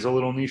mean, it is a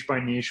little niche by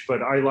niche,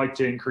 but I like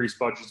to increase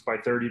budgets by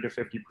 30 to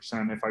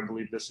 50% if I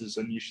believe this is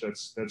a niche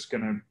that's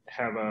going to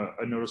have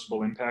a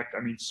noticeable impact.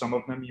 I mean, some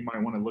of them you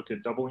might want to look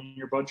at doubling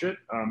your budget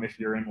if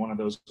you're in one of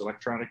those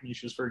electronic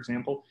niches, for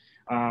example.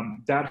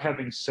 That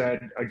having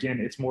said, again,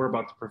 it's more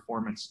about the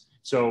performance.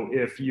 So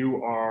if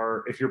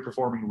you're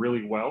performing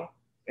really well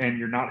and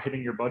you're not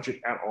hitting your budget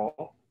at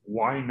all,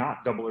 why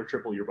not double or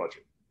triple your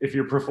budget? If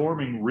you're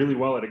performing really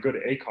well at a good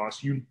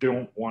ACoS, you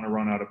don't want to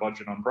run out of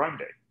budget on Prime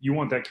Day. You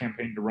want that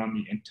campaign to run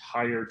the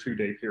entire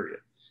 2-day period.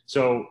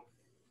 So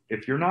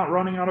if you're not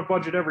running out of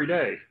budget every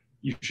day,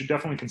 you should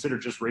definitely consider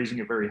just raising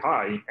it very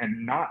high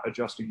and not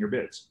adjusting your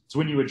bids. It's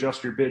when you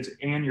adjust your bids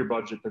and your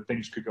budget that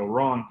things could go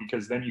wrong,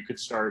 because then you could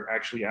start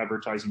actually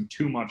advertising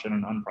too much at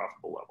an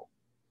unprofitable level.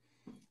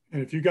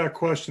 And if you got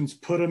questions,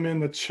 put them in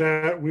the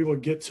chat. We will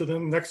get to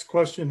them. Next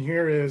question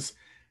here is,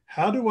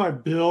 how do I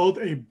build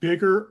a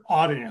bigger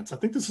audience? I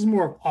think this is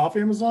more off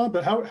Amazon,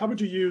 but how would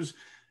you use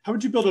How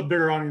would you build a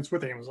bigger audience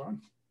with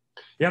Amazon?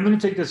 Yeah, I'm going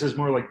to take this as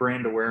more like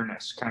brand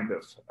awareness, kind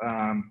of.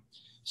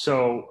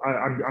 So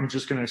I'm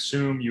just going to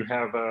assume you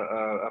have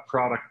a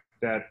product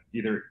that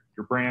either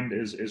your brand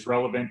is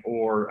relevant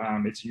or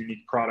it's a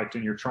unique product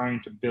and you're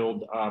trying to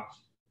build up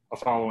a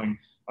following,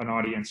 an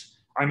audience.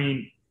 I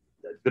mean,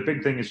 the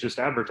big thing is just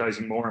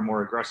advertising more and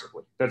more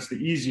aggressively. That's the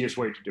easiest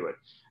way to do it.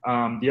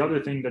 The other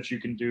thing that you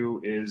can do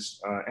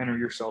is enter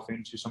yourself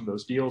into some of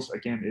those deals.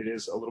 Again, it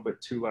is a little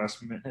bit too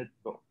last minute,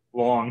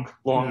 long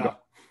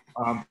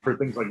Yeah. for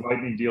things like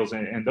lightning deals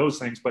and those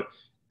things. But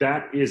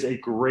that is a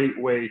great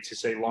way to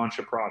say launch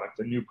a product,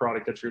 a new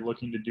product that you're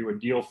looking to do a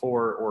deal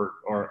for,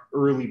 or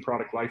early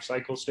product life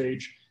cycle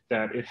stage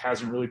that it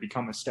hasn't really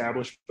become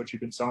established, but you've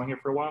been selling it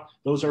for a while.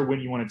 Those are when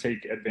you want to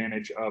take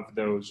advantage of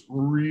those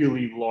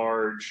really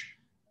large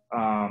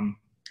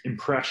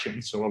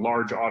impressions. So a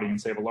large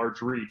audience, they have a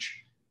large reach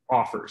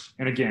offers.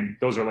 And again,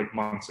 those are like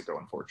months ago,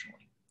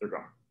 unfortunately. They're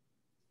gone.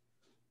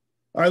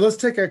 All right, let's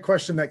take a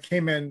question that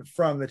came in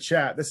from the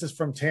chat. This is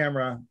from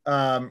Tamara,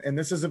 and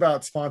this is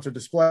about sponsored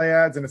display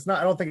ads. And it's not,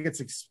 I don't think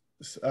it's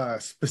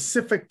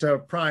specific to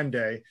Prime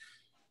Day,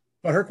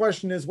 but her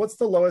question is, what's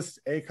the lowest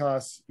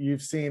ACoS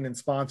you've seen in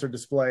sponsored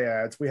display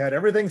ads? We had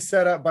everything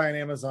set up by an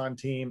Amazon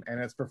team, and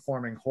it's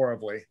performing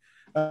horribly.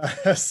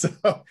 So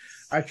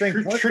I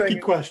think tricky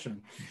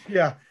question.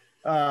 Yeah.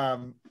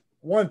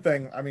 One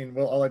thing, I mean,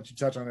 I'll let you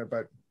touch on it,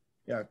 but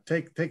yeah,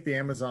 take the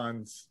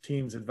Amazon's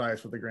team's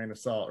advice with a grain of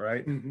salt,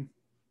 right? Mm-hmm.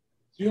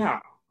 Yeah.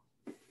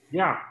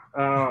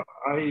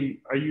 I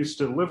used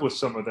to live with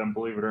some of them,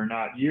 believe it or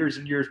not, years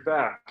and years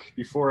back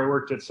before I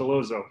worked at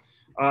Sellozo.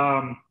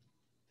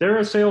 They're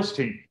a sales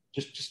team.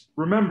 Just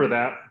remember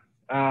that.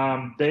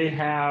 They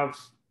have,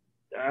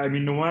 I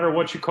mean, no matter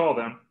what you call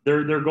them,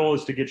 their goal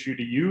is to get you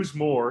to use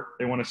more.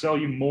 They want to sell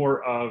you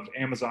more of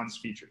Amazon's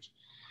features.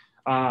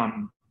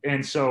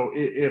 And so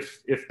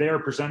if they're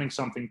presenting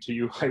something to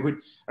you, I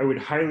would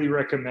highly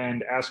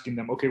recommend asking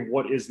them, okay,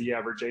 what is the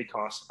average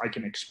ACoS I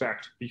can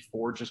expect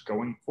before just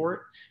going for it?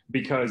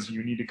 Because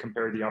you need to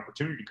compare the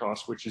opportunity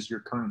cost, which is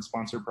your current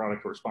sponsored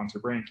product or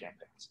sponsored brand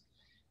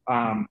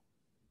campaigns.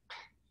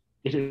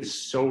 It is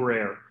so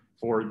rare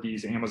for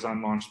these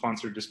Amazon launch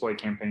sponsored display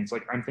campaigns.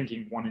 Like I'm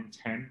thinking 1 in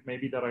 10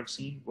 maybe that I've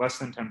seen, less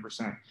than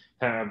 10%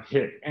 have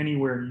hit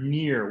anywhere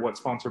near what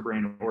sponsored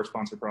brand or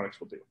sponsored products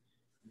will do.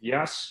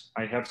 Yes,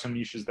 I have some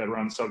niches that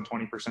run sub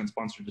 20%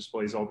 sponsored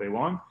displays all day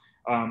long.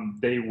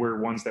 They were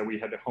ones that we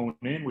had to hone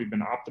in. We've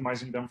been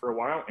optimizing them for a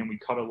while and we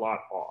cut a lot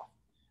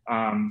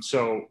off.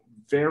 So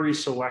very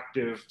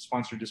selective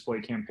sponsored display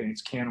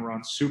campaigns can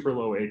run super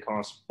low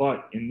ACoS,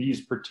 but in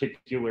these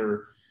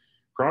particular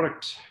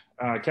product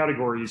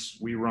categories,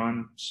 we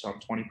run sub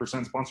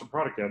 20% sponsored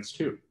product ads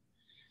too.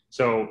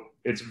 So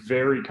it's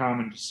very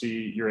common to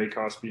see your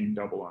ACoS being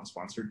double on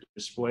sponsored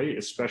display,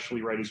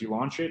 especially right as you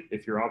launch it.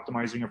 If you're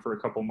optimizing it for a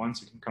couple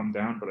months, it can come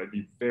down, but I'd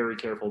be very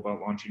careful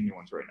about launching new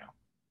ones right now.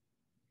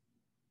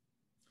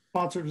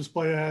 Sponsored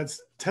display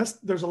ads,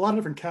 there's a lot of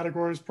different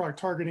categories, product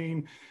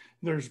targeting,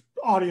 there's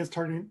audience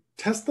targeting,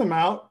 test them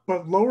out,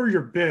 but lower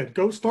your bid.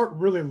 Go start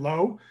really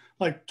low,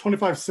 like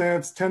 25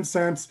 cents, 10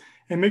 cents,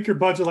 and make your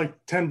budget like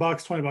 10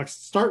 bucks, 20 bucks.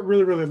 Start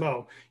really, really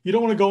low. You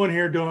don't want to go in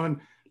here doing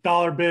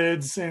dollar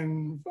bids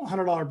and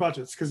 $100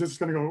 budgets because it's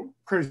going to go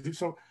crazy.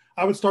 So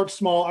I would start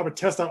small. I would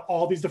test out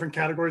all these different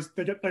categories.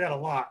 They got a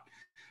lot.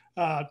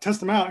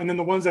 Test them out. And then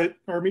the ones that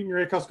are meeting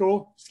your ACoS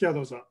goal, scale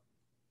those up.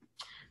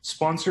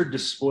 Sponsored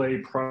display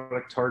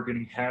product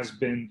targeting has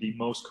been the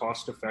most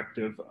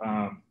cost-effective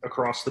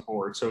across the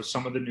board. So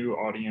some of the new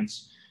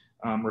audience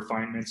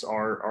refinements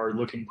are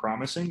looking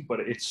promising,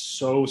 but it's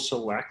so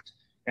select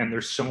and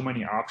there's so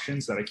many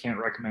options that I can't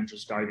recommend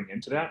just diving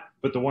into that.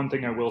 But the one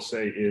thing I will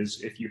say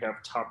is if you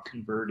have top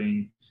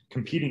converting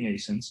competing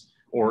ASINs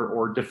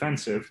or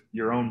defensive,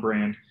 your own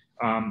brand,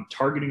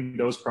 targeting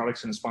those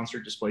products in a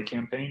sponsored display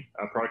campaign,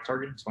 product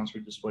targeting,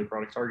 sponsored display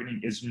product targeting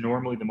is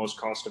normally the most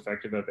cost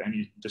effective of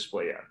any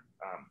display ad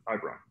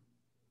I've run.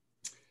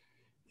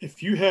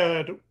 If you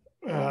had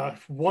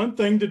one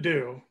thing to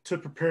do to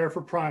prepare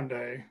for Prime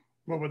Day,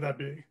 what would that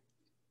be?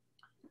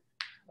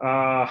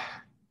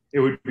 It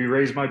would be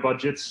raise my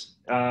budgets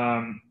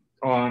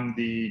on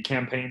the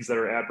campaigns that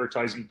are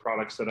advertising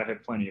products that I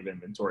have plenty of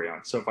inventory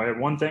on. So if I had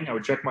one thing, I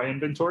would check my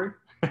inventory.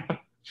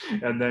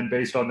 And then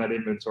based on that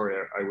inventory,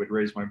 I would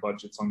raise my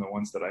budgets on the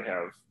ones that I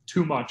have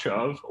too much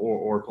of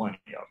or plenty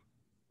of.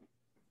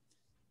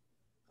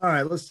 All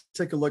right, let's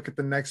take a look at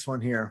the next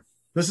one here.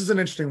 This is an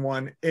interesting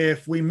one.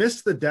 If we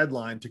missed the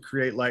deadline to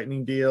create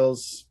lightning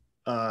deals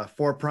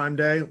for Prime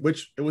Day,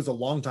 which it was a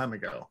long time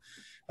ago,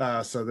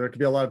 so there could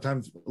be a lot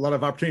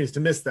of opportunities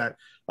to miss that.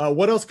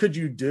 What else could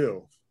you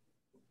do?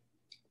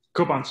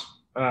 Coupons.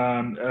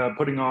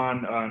 Putting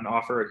on an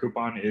offer, a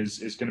coupon is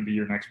going to be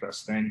your next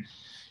best thing.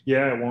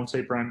 Yeah, it won't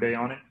say Prime Day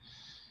on it,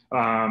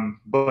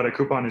 but a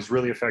coupon is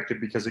really effective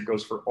because it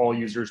goes for all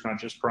users, not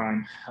just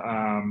Prime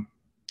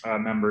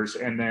members.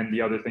 And then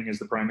the other thing is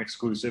the Prime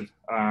exclusive.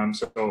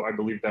 So I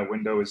believe that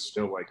window is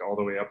still like all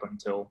the way up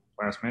until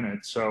last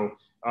minute. So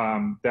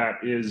that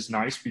is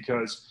nice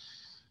because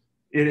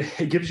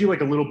it gives you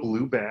like a little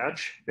blue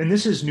badge. And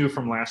this is new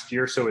from last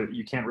year, so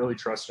you can't really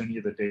trust any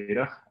of the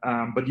data.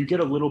 But you get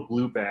a little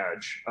blue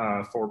badge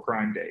for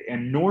Prime Day.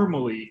 And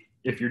normally,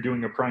 if you're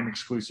doing a Prime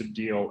exclusive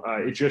deal,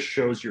 it just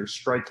shows your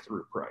strike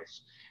through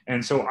price.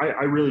 And so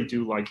I really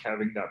do like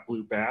having that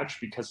blue badge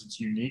because it's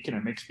unique and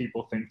it makes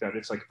people think that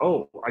it's like,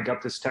 oh, I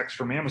got this text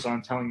from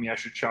Amazon telling me I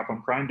should shop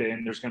on Prime Day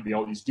and there's going to be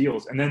all these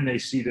deals. And then they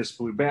see this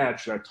blue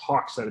badge that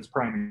talks that it's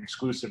Prime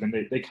exclusive and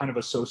they kind of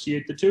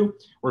associate the two,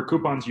 where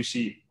coupons you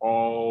see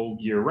all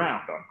year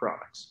round on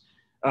products.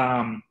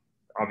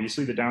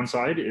 Obviously, the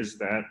downside is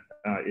that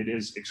it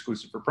is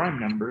exclusive for Prime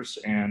members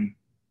and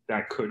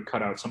that could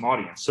cut out some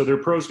audience. So there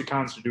are pros to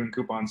cons to doing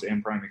coupons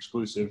and Prime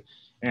exclusive.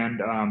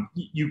 And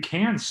you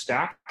can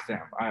stack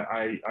them,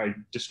 I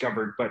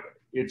discovered, but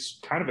it's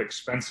kind of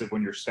expensive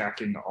when you're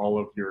stacking all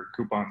of your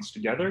coupons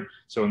together.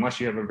 So unless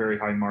you have a very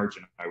high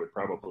margin, I would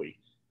probably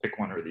pick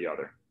one or the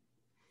other.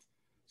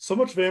 So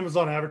much of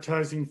Amazon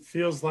advertising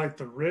feels like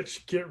the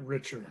rich get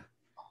richer.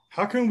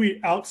 How can we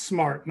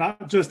outsmart,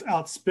 not just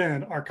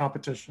outspend our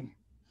competition?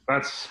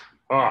 That's,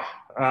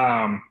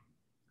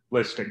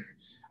 listing.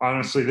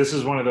 Honestly, this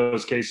is one of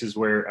those cases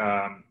where,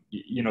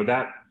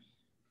 that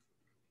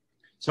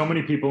so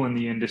many people in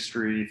the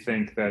industry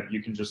think that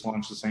you can just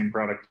launch the same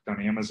product on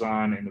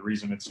Amazon, and the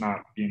reason it's not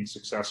being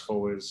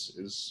successful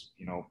is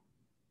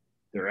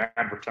their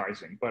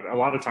advertising. But a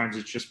lot of times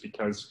it's just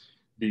because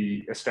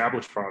the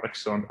established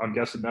products, so I'm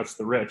guessing that's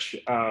the rich,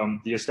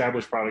 the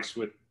established products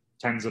with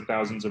tens of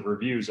thousands of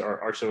reviews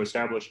are so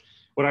established.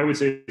 What I would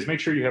say is make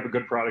sure you have a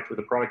good product with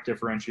a product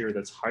differentiator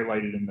that's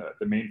highlighted in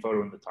the main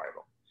photo and the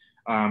title.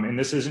 And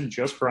this isn't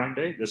just Prime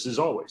Day, this is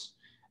always.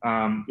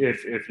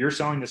 If you're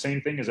selling the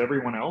same thing as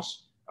everyone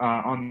else,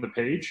 on the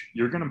page,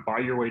 you're going to buy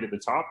your way to the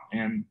top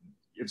and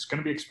it's going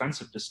to be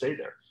expensive to stay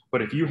there.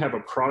 But if you have a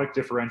product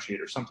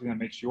differentiator, something that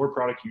makes your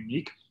product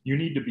unique, you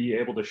need to be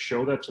able to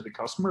show that to the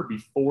customer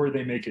before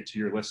they make it to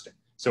your listing.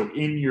 So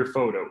in your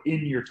photo,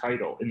 in your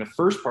title, in the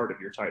first part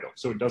of your title,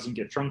 so it doesn't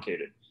get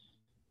truncated.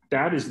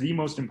 That is the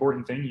most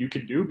important thing you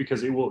can do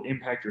because it will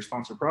impact your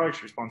sponsor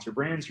products, your sponsor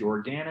brands, your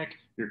organic,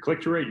 your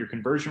click-through rate, your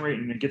conversion rate,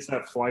 and it gets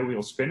that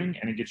flywheel spinning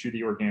and it gets you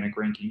the organic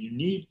ranking you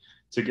need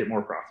to get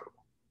more profitable.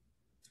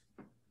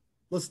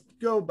 Let's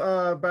go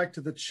back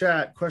to the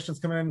chat. Questions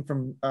coming in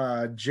from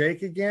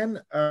Jake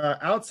again.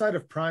 Outside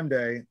of Prime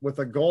Day, with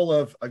a goal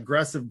of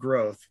aggressive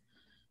growth,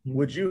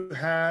 would you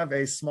have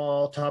a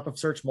small top of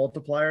search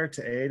multiplier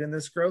to aid in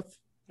this growth?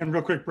 And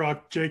real quick,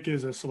 Brock, Jake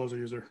is a Sellozo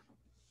user.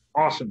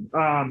 Awesome.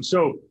 I know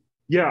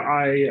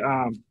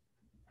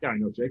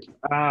Jake.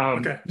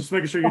 Okay, just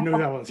making sure you knew who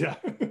that was. Yeah.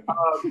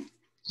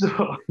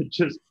 So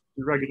just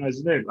recognize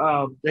the name.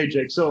 Hey,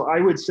 Jake. So I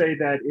would say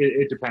that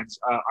it depends.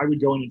 I would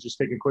go in and just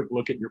take a quick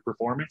look at your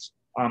performance.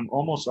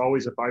 Almost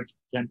always a 5 to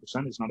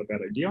 10% is not a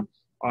bad idea.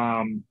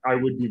 I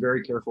would be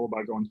very careful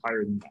about going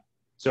higher than that.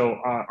 So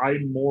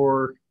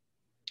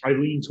I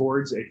lean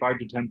towards a 5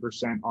 to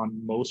 10%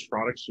 on most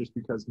products, just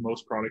because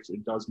most products,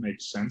 it does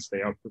make sense. They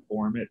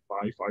outperform it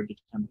by 5 to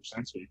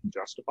 10%, so you can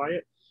justify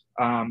it.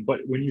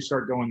 But when you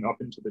start going up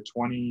into the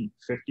 20,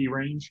 50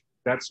 range,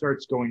 that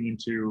starts going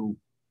into,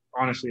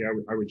 honestly, I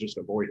would just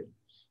avoid it.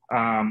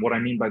 What I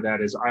mean by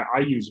that is I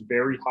use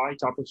very high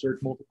top of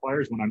search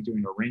multipliers when I'm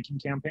doing a ranking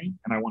campaign,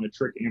 and I want to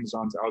trick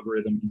Amazon's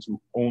algorithm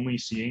into only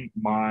seeing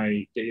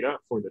my data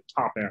for the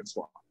top ad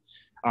slot.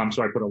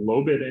 So I put a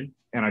low bid in,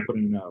 and I put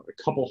in a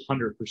couple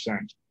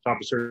 100% top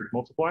of search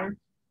multiplier.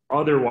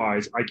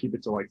 Otherwise, I keep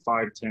it to like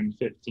 5, 10,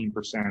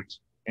 15%.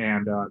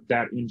 And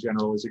that in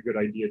general is a good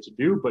idea to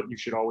do, but you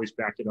should always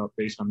back it up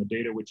based on the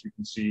data, which you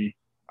can see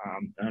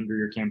under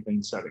your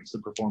campaign settings, the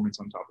performance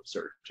on top of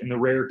search. In the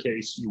rare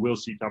case, you will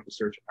see top of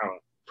search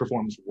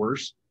performs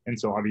worse. And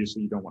so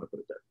obviously you don't want to put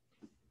it there.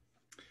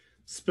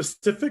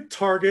 Specific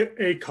target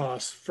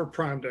ACoS for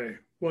Prime Day.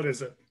 What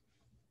is it?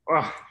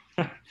 Oh,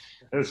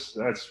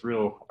 that's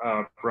real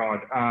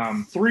broad.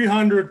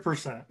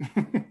 300%.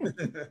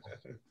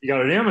 You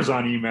got an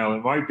Amazon email,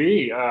 it might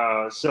be.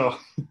 So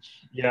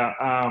yeah,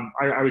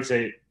 I would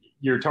say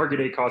your target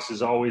ACoS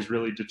is always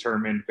really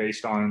determined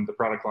based on the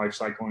product life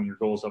cycle and your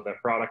goals of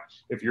that product.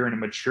 If you're in a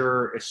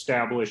mature,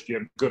 established, you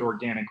have good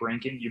organic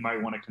ranking, you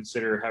might want to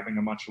consider having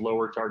a much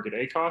lower target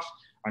ACoS.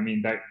 I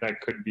mean,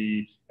 that could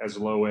be as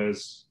low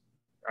as,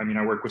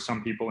 I work with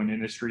some people in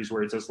industries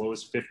where it's as low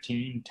as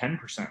 15,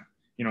 10%,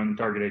 in the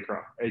target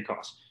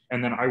ACoS.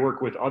 And then I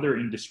work with other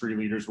industry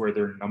leaders where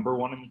they're number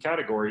one in the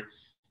category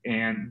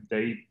and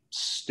they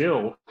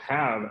still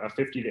have a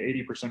 50 to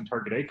 80%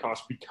 target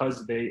ACoS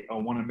because they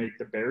want to make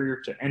the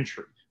barrier to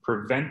entry,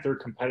 prevent their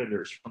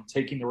competitors from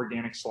taking the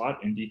organic slot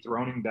and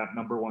dethroning that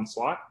number one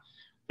slot.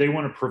 They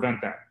want to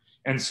prevent that.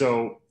 And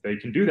so they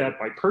can do that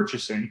by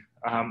purchasing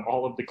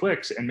all of the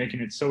clicks and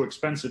making it so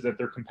expensive that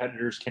their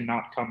competitors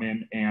cannot come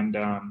in and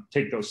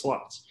take those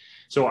slots.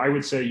 So I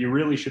would say you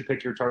really should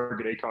pick your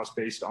target ACoS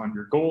based on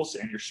your goals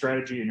and your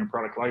strategy and your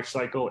product life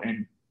cycle.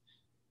 And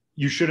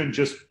you shouldn't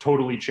just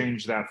totally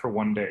change that for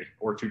 1 day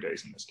or 2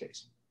 days in this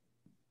case.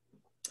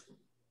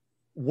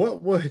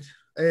 What would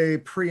a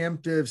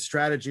preemptive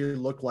strategy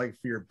look like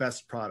for your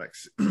best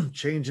products?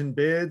 Change in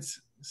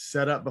bids,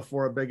 set up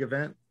before a big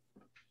event?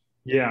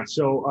 Yeah.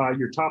 So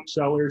your top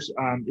sellers,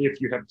 if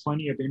you have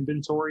plenty of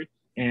inventory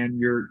and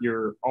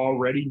you're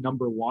already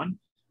number one,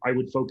 I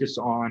would focus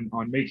on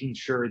making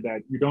sure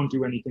that you don't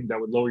do anything that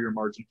would lower your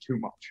margin too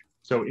much.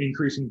 So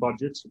increasing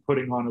budgets,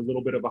 putting on a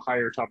little bit of a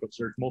higher top of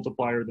search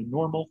multiplier than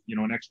normal,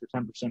 an extra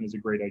 10% is a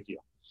great idea.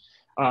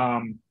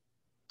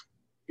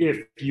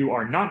 If you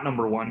are not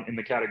number one in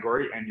the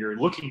category and you're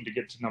looking to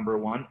get to number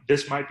one,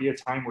 this might be a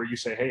time where you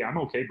say, hey, I'm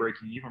okay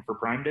breaking even for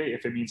Prime Day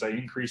if it means I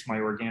increase my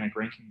organic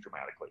ranking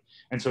dramatically.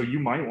 And so you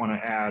might want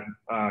to add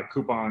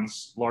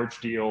coupons,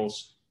 large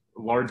deals,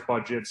 large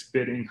budgets,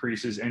 bid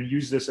increases, and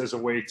use this as a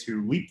way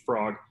to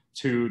leapfrog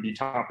to the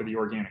top of the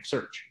organic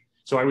search.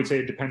 So I would say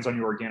it depends on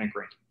your organic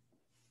ranking.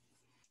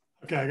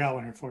 Okay, I got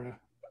one here for you.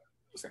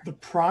 Okay. The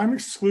Prime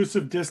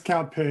exclusive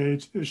discount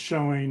page is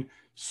showing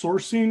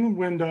sourcing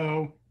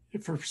window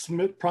for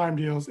submit Prime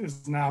deals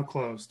is now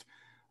closed.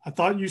 I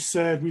thought you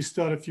said we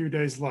still had a few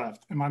days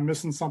left. Am I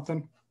missing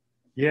something?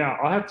 Yeah,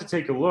 I'll have to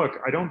take a look.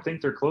 I don't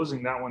think they're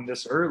closing that one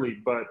this early,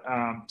 but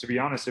to be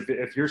honest,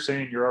 if you're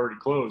saying you're already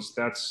closed,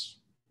 that's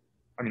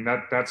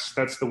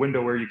the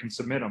window where you can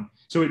submit them.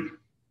 So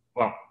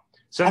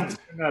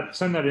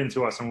send that in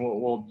to us and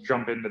we'll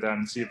jump into that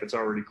and see if it's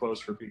already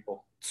closed for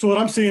people. So what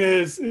I'm seeing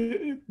is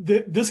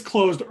this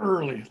closed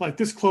early, like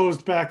this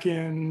closed back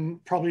in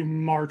probably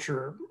March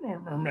or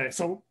May.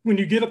 So when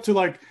you get up to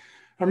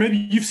or maybe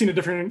you've seen it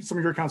different in some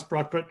of your accounts,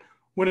 Brock, but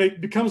when it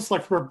becomes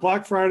like for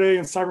Black Friday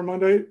and Cyber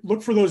Monday,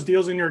 look for those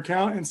deals in your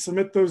account and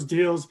submit those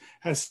deals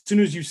as soon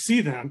as you see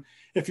them.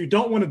 If you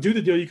don't want to do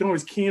the deal, you can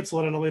always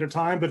cancel it at a later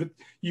time, but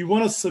you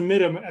want to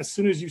submit them as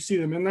soon as you see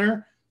them in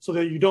there so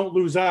that you don't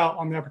lose out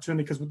on the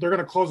opportunity because they're going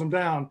to close them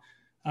down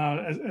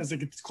as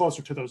it gets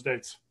closer to those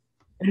dates.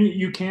 And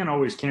you can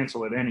always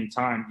cancel at any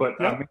time, but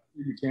make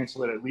sure you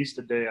cancel it at least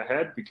a day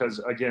ahead because,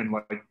 again,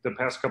 like the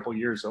past couple of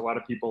years, a lot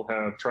of people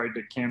have tried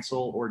to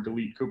cancel or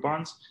delete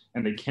coupons,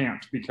 and they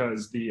can't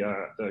because the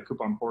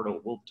coupon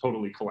portal will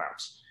totally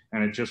collapse,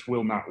 and it just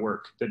will not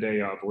work the day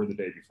of or the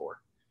day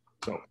before.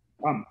 So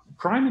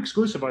Prime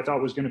exclusive, I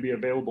thought was going to be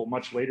available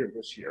much later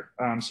this year.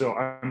 So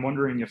I'm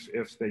wondering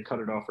if they cut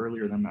it off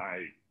earlier than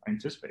I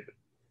anticipated.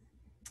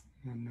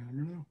 I never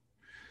know.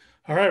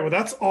 All right. Well,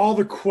 that's all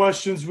the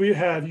questions we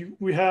have.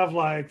 We have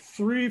like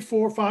 3,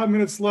 4, 5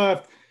 minutes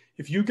left.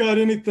 If you got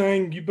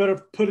anything, you better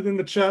put it in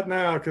the chat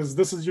now because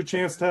this is your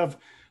chance to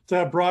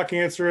have Brock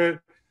answer it.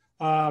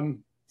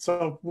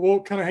 So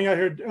we'll kind of hang out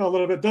here a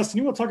little bit. Dustin,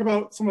 you want to talk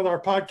about some of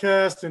our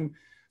podcast and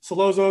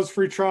Sellozo's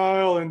free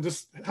trial and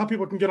just how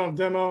people can get on a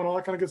demo and all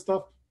that kind of good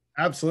stuff?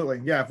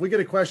 Absolutely. Yeah. If we get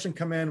a question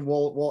come in,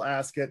 we'll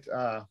ask it.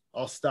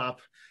 I'll stop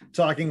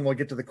talking. We'll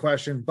get to the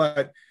question.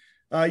 But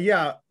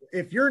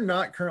if you're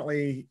not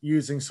currently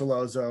using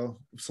Sellozo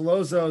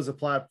is a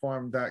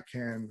platform that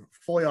can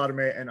fully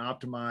automate and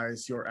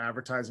optimize your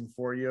advertising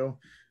for you.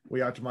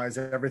 We optimize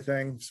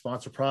everything: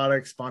 sponsor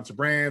products, sponsor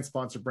brands,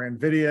 sponsor brand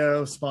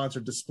video,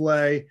 sponsor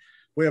display.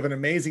 We have an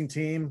amazing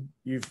team.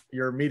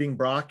 You're meeting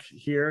Brock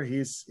here.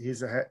 He's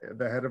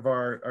the head of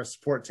our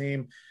support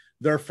team.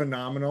 They're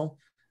phenomenal.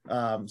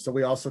 So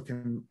we also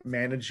can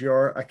manage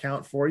your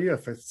account for you.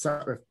 If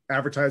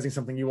advertising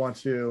something you want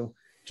to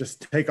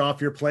just take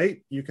off your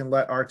plate, you can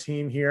let our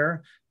team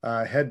here,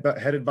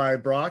 headed by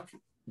Brock,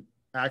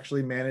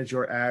 actually manage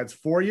your ads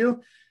for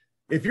you.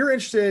 If you're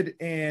interested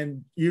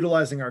in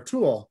utilizing our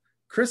tool,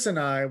 Kris and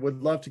I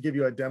would love to give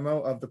you a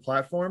demo of the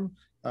platform.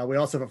 We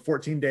also have a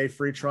 14-day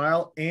free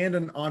trial and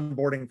an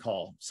onboarding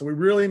call. So we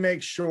really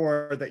make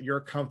sure that you're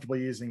comfortable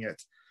using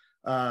it.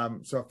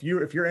 So if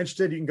you're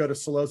interested, you can go to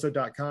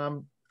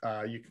sellozo.com.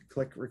 You can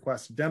click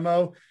request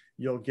demo.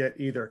 You'll get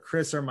either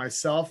Kris or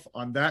myself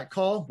on that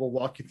call. We'll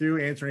walk you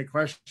through, answer any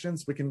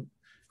questions.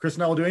 Kris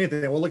and I will do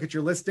anything. We'll look at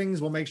your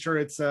listings. We'll make sure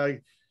it's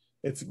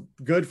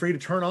good for you to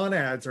turn on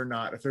ads or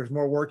not. If there's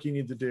more work you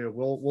need to do,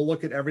 we'll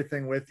look at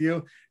everything with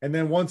you. And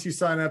then once you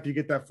sign up, you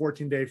get that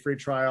 14-day free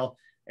trial.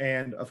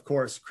 And of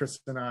course, Kris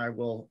and I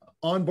will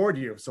onboard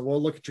you. So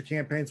we'll look at your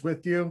campaigns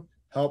with you,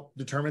 help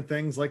determine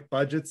things like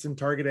budgets and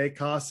target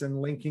ACoS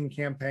and linking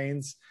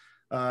campaigns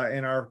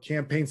in our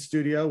campaign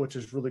studio, which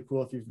is really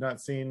cool if you've not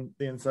seen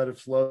the inside of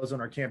Sellozo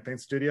in our campaign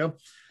studio.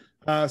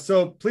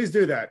 So please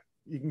do that.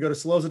 You can go to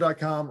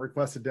sellozo.com,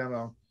 request a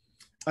demo.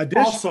 You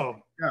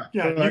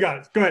got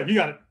it. Go ahead. You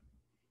got it.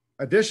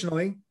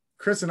 Additionally,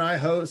 Kris and I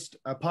host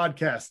a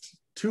podcast,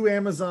 2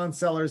 Amazon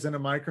sellers and a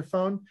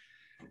microphone.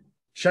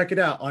 Check it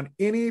out on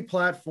any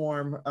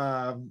platform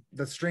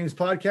that streams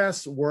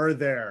podcasts. We're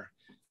there.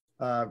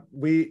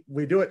 We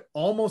do it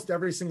almost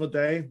every single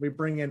day. We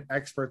bring in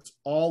experts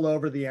all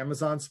over the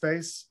Amazon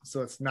space.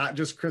 So it's not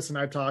just Kris and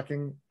I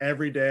talking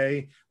every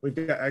day. We've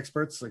got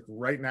experts like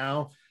right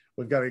now.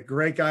 We've got a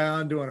great guy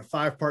on doing a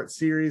 5-part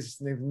series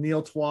named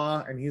Neil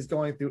Twa, and he's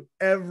going through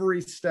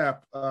every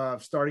step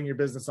of starting your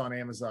business on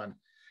Amazon.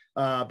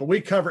 But we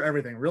cover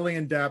everything really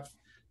in depth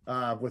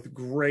with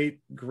great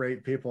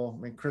people.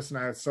 I mean, Kris and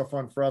I, it's so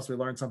fun for us. We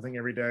learn something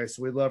every day.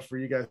 So we'd love for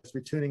you guys to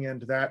be tuning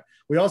into that.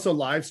 We also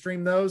live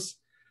stream those.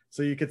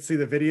 So you can see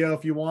the video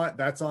if you want.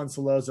 That's on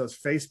Sellozo's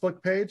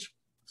Facebook page.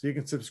 So you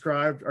can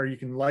subscribe or you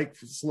can like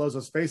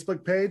Sellozo's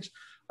Facebook page.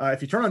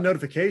 If you turn on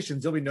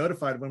notifications, you'll be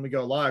notified when we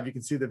go live. You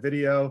can see the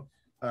video.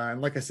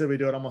 And like I said, we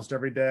do it almost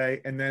every day.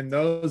 And then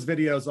those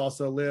videos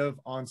also live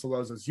on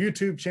Sellozo's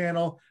YouTube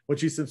channel,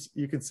 which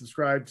you can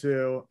subscribe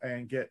to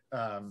and get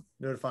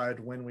notified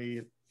when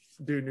we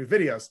do new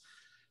videos.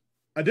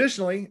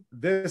 Additionally,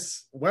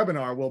 this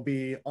webinar will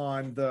be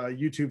on the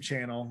YouTube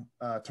channel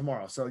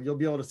tomorrow. So you'll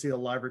be able to see a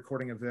live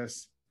recording of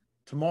this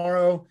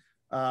tomorrow.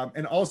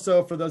 And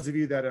also for those of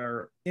you that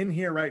are in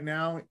here right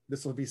now,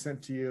 this will be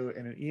sent to you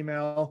in an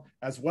email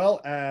as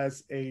well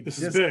as a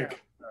discount code.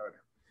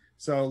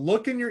 So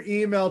look in your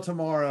email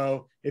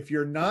tomorrow. If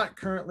you're not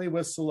currently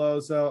with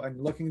Sellozo and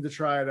looking to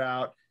try it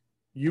out,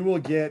 you will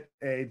get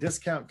a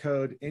discount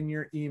code in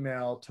your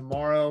email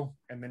tomorrow.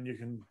 And then you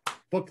can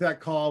book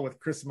that call with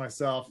Kris and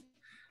myself.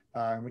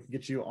 And we can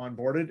get you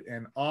onboarded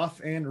and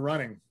off and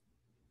running.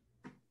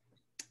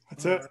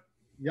 That's it. Yep.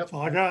 That's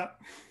all I got.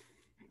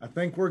 I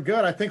think we're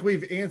good. I think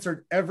we've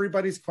answered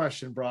everybody's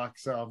question, Brock.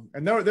 So,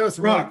 and there was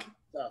Brock,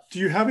 stuff. Do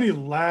you have any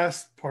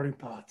last parting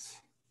thoughts?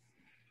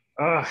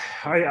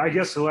 I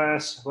guess the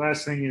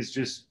last thing is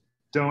just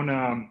don't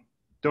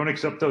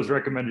accept those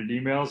recommended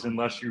emails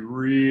unless you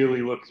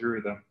really look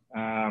through them.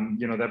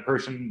 That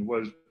person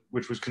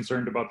which was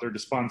concerned about their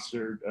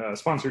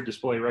sponsored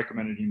display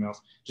recommended emails.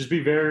 Just be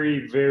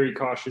very, very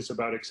cautious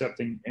about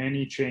accepting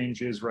any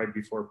changes right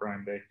before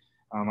Prime Day.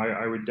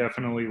 I would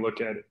definitely look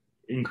at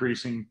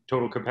increasing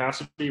total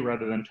capacity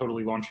rather than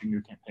totally launching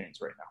new campaigns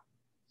right now.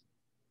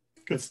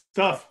 Good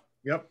stuff.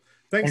 Yep.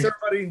 Thanks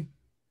everybody.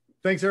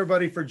 Thanks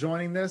everybody for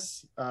joining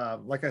this.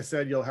 Like I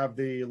said, you'll have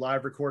the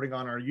live recording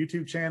on our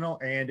YouTube channel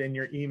and in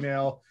your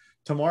email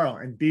tomorrow,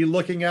 and be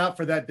looking out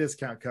for that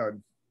discount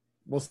code.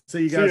 We'll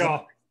see you guys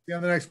on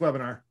the next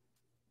webinar.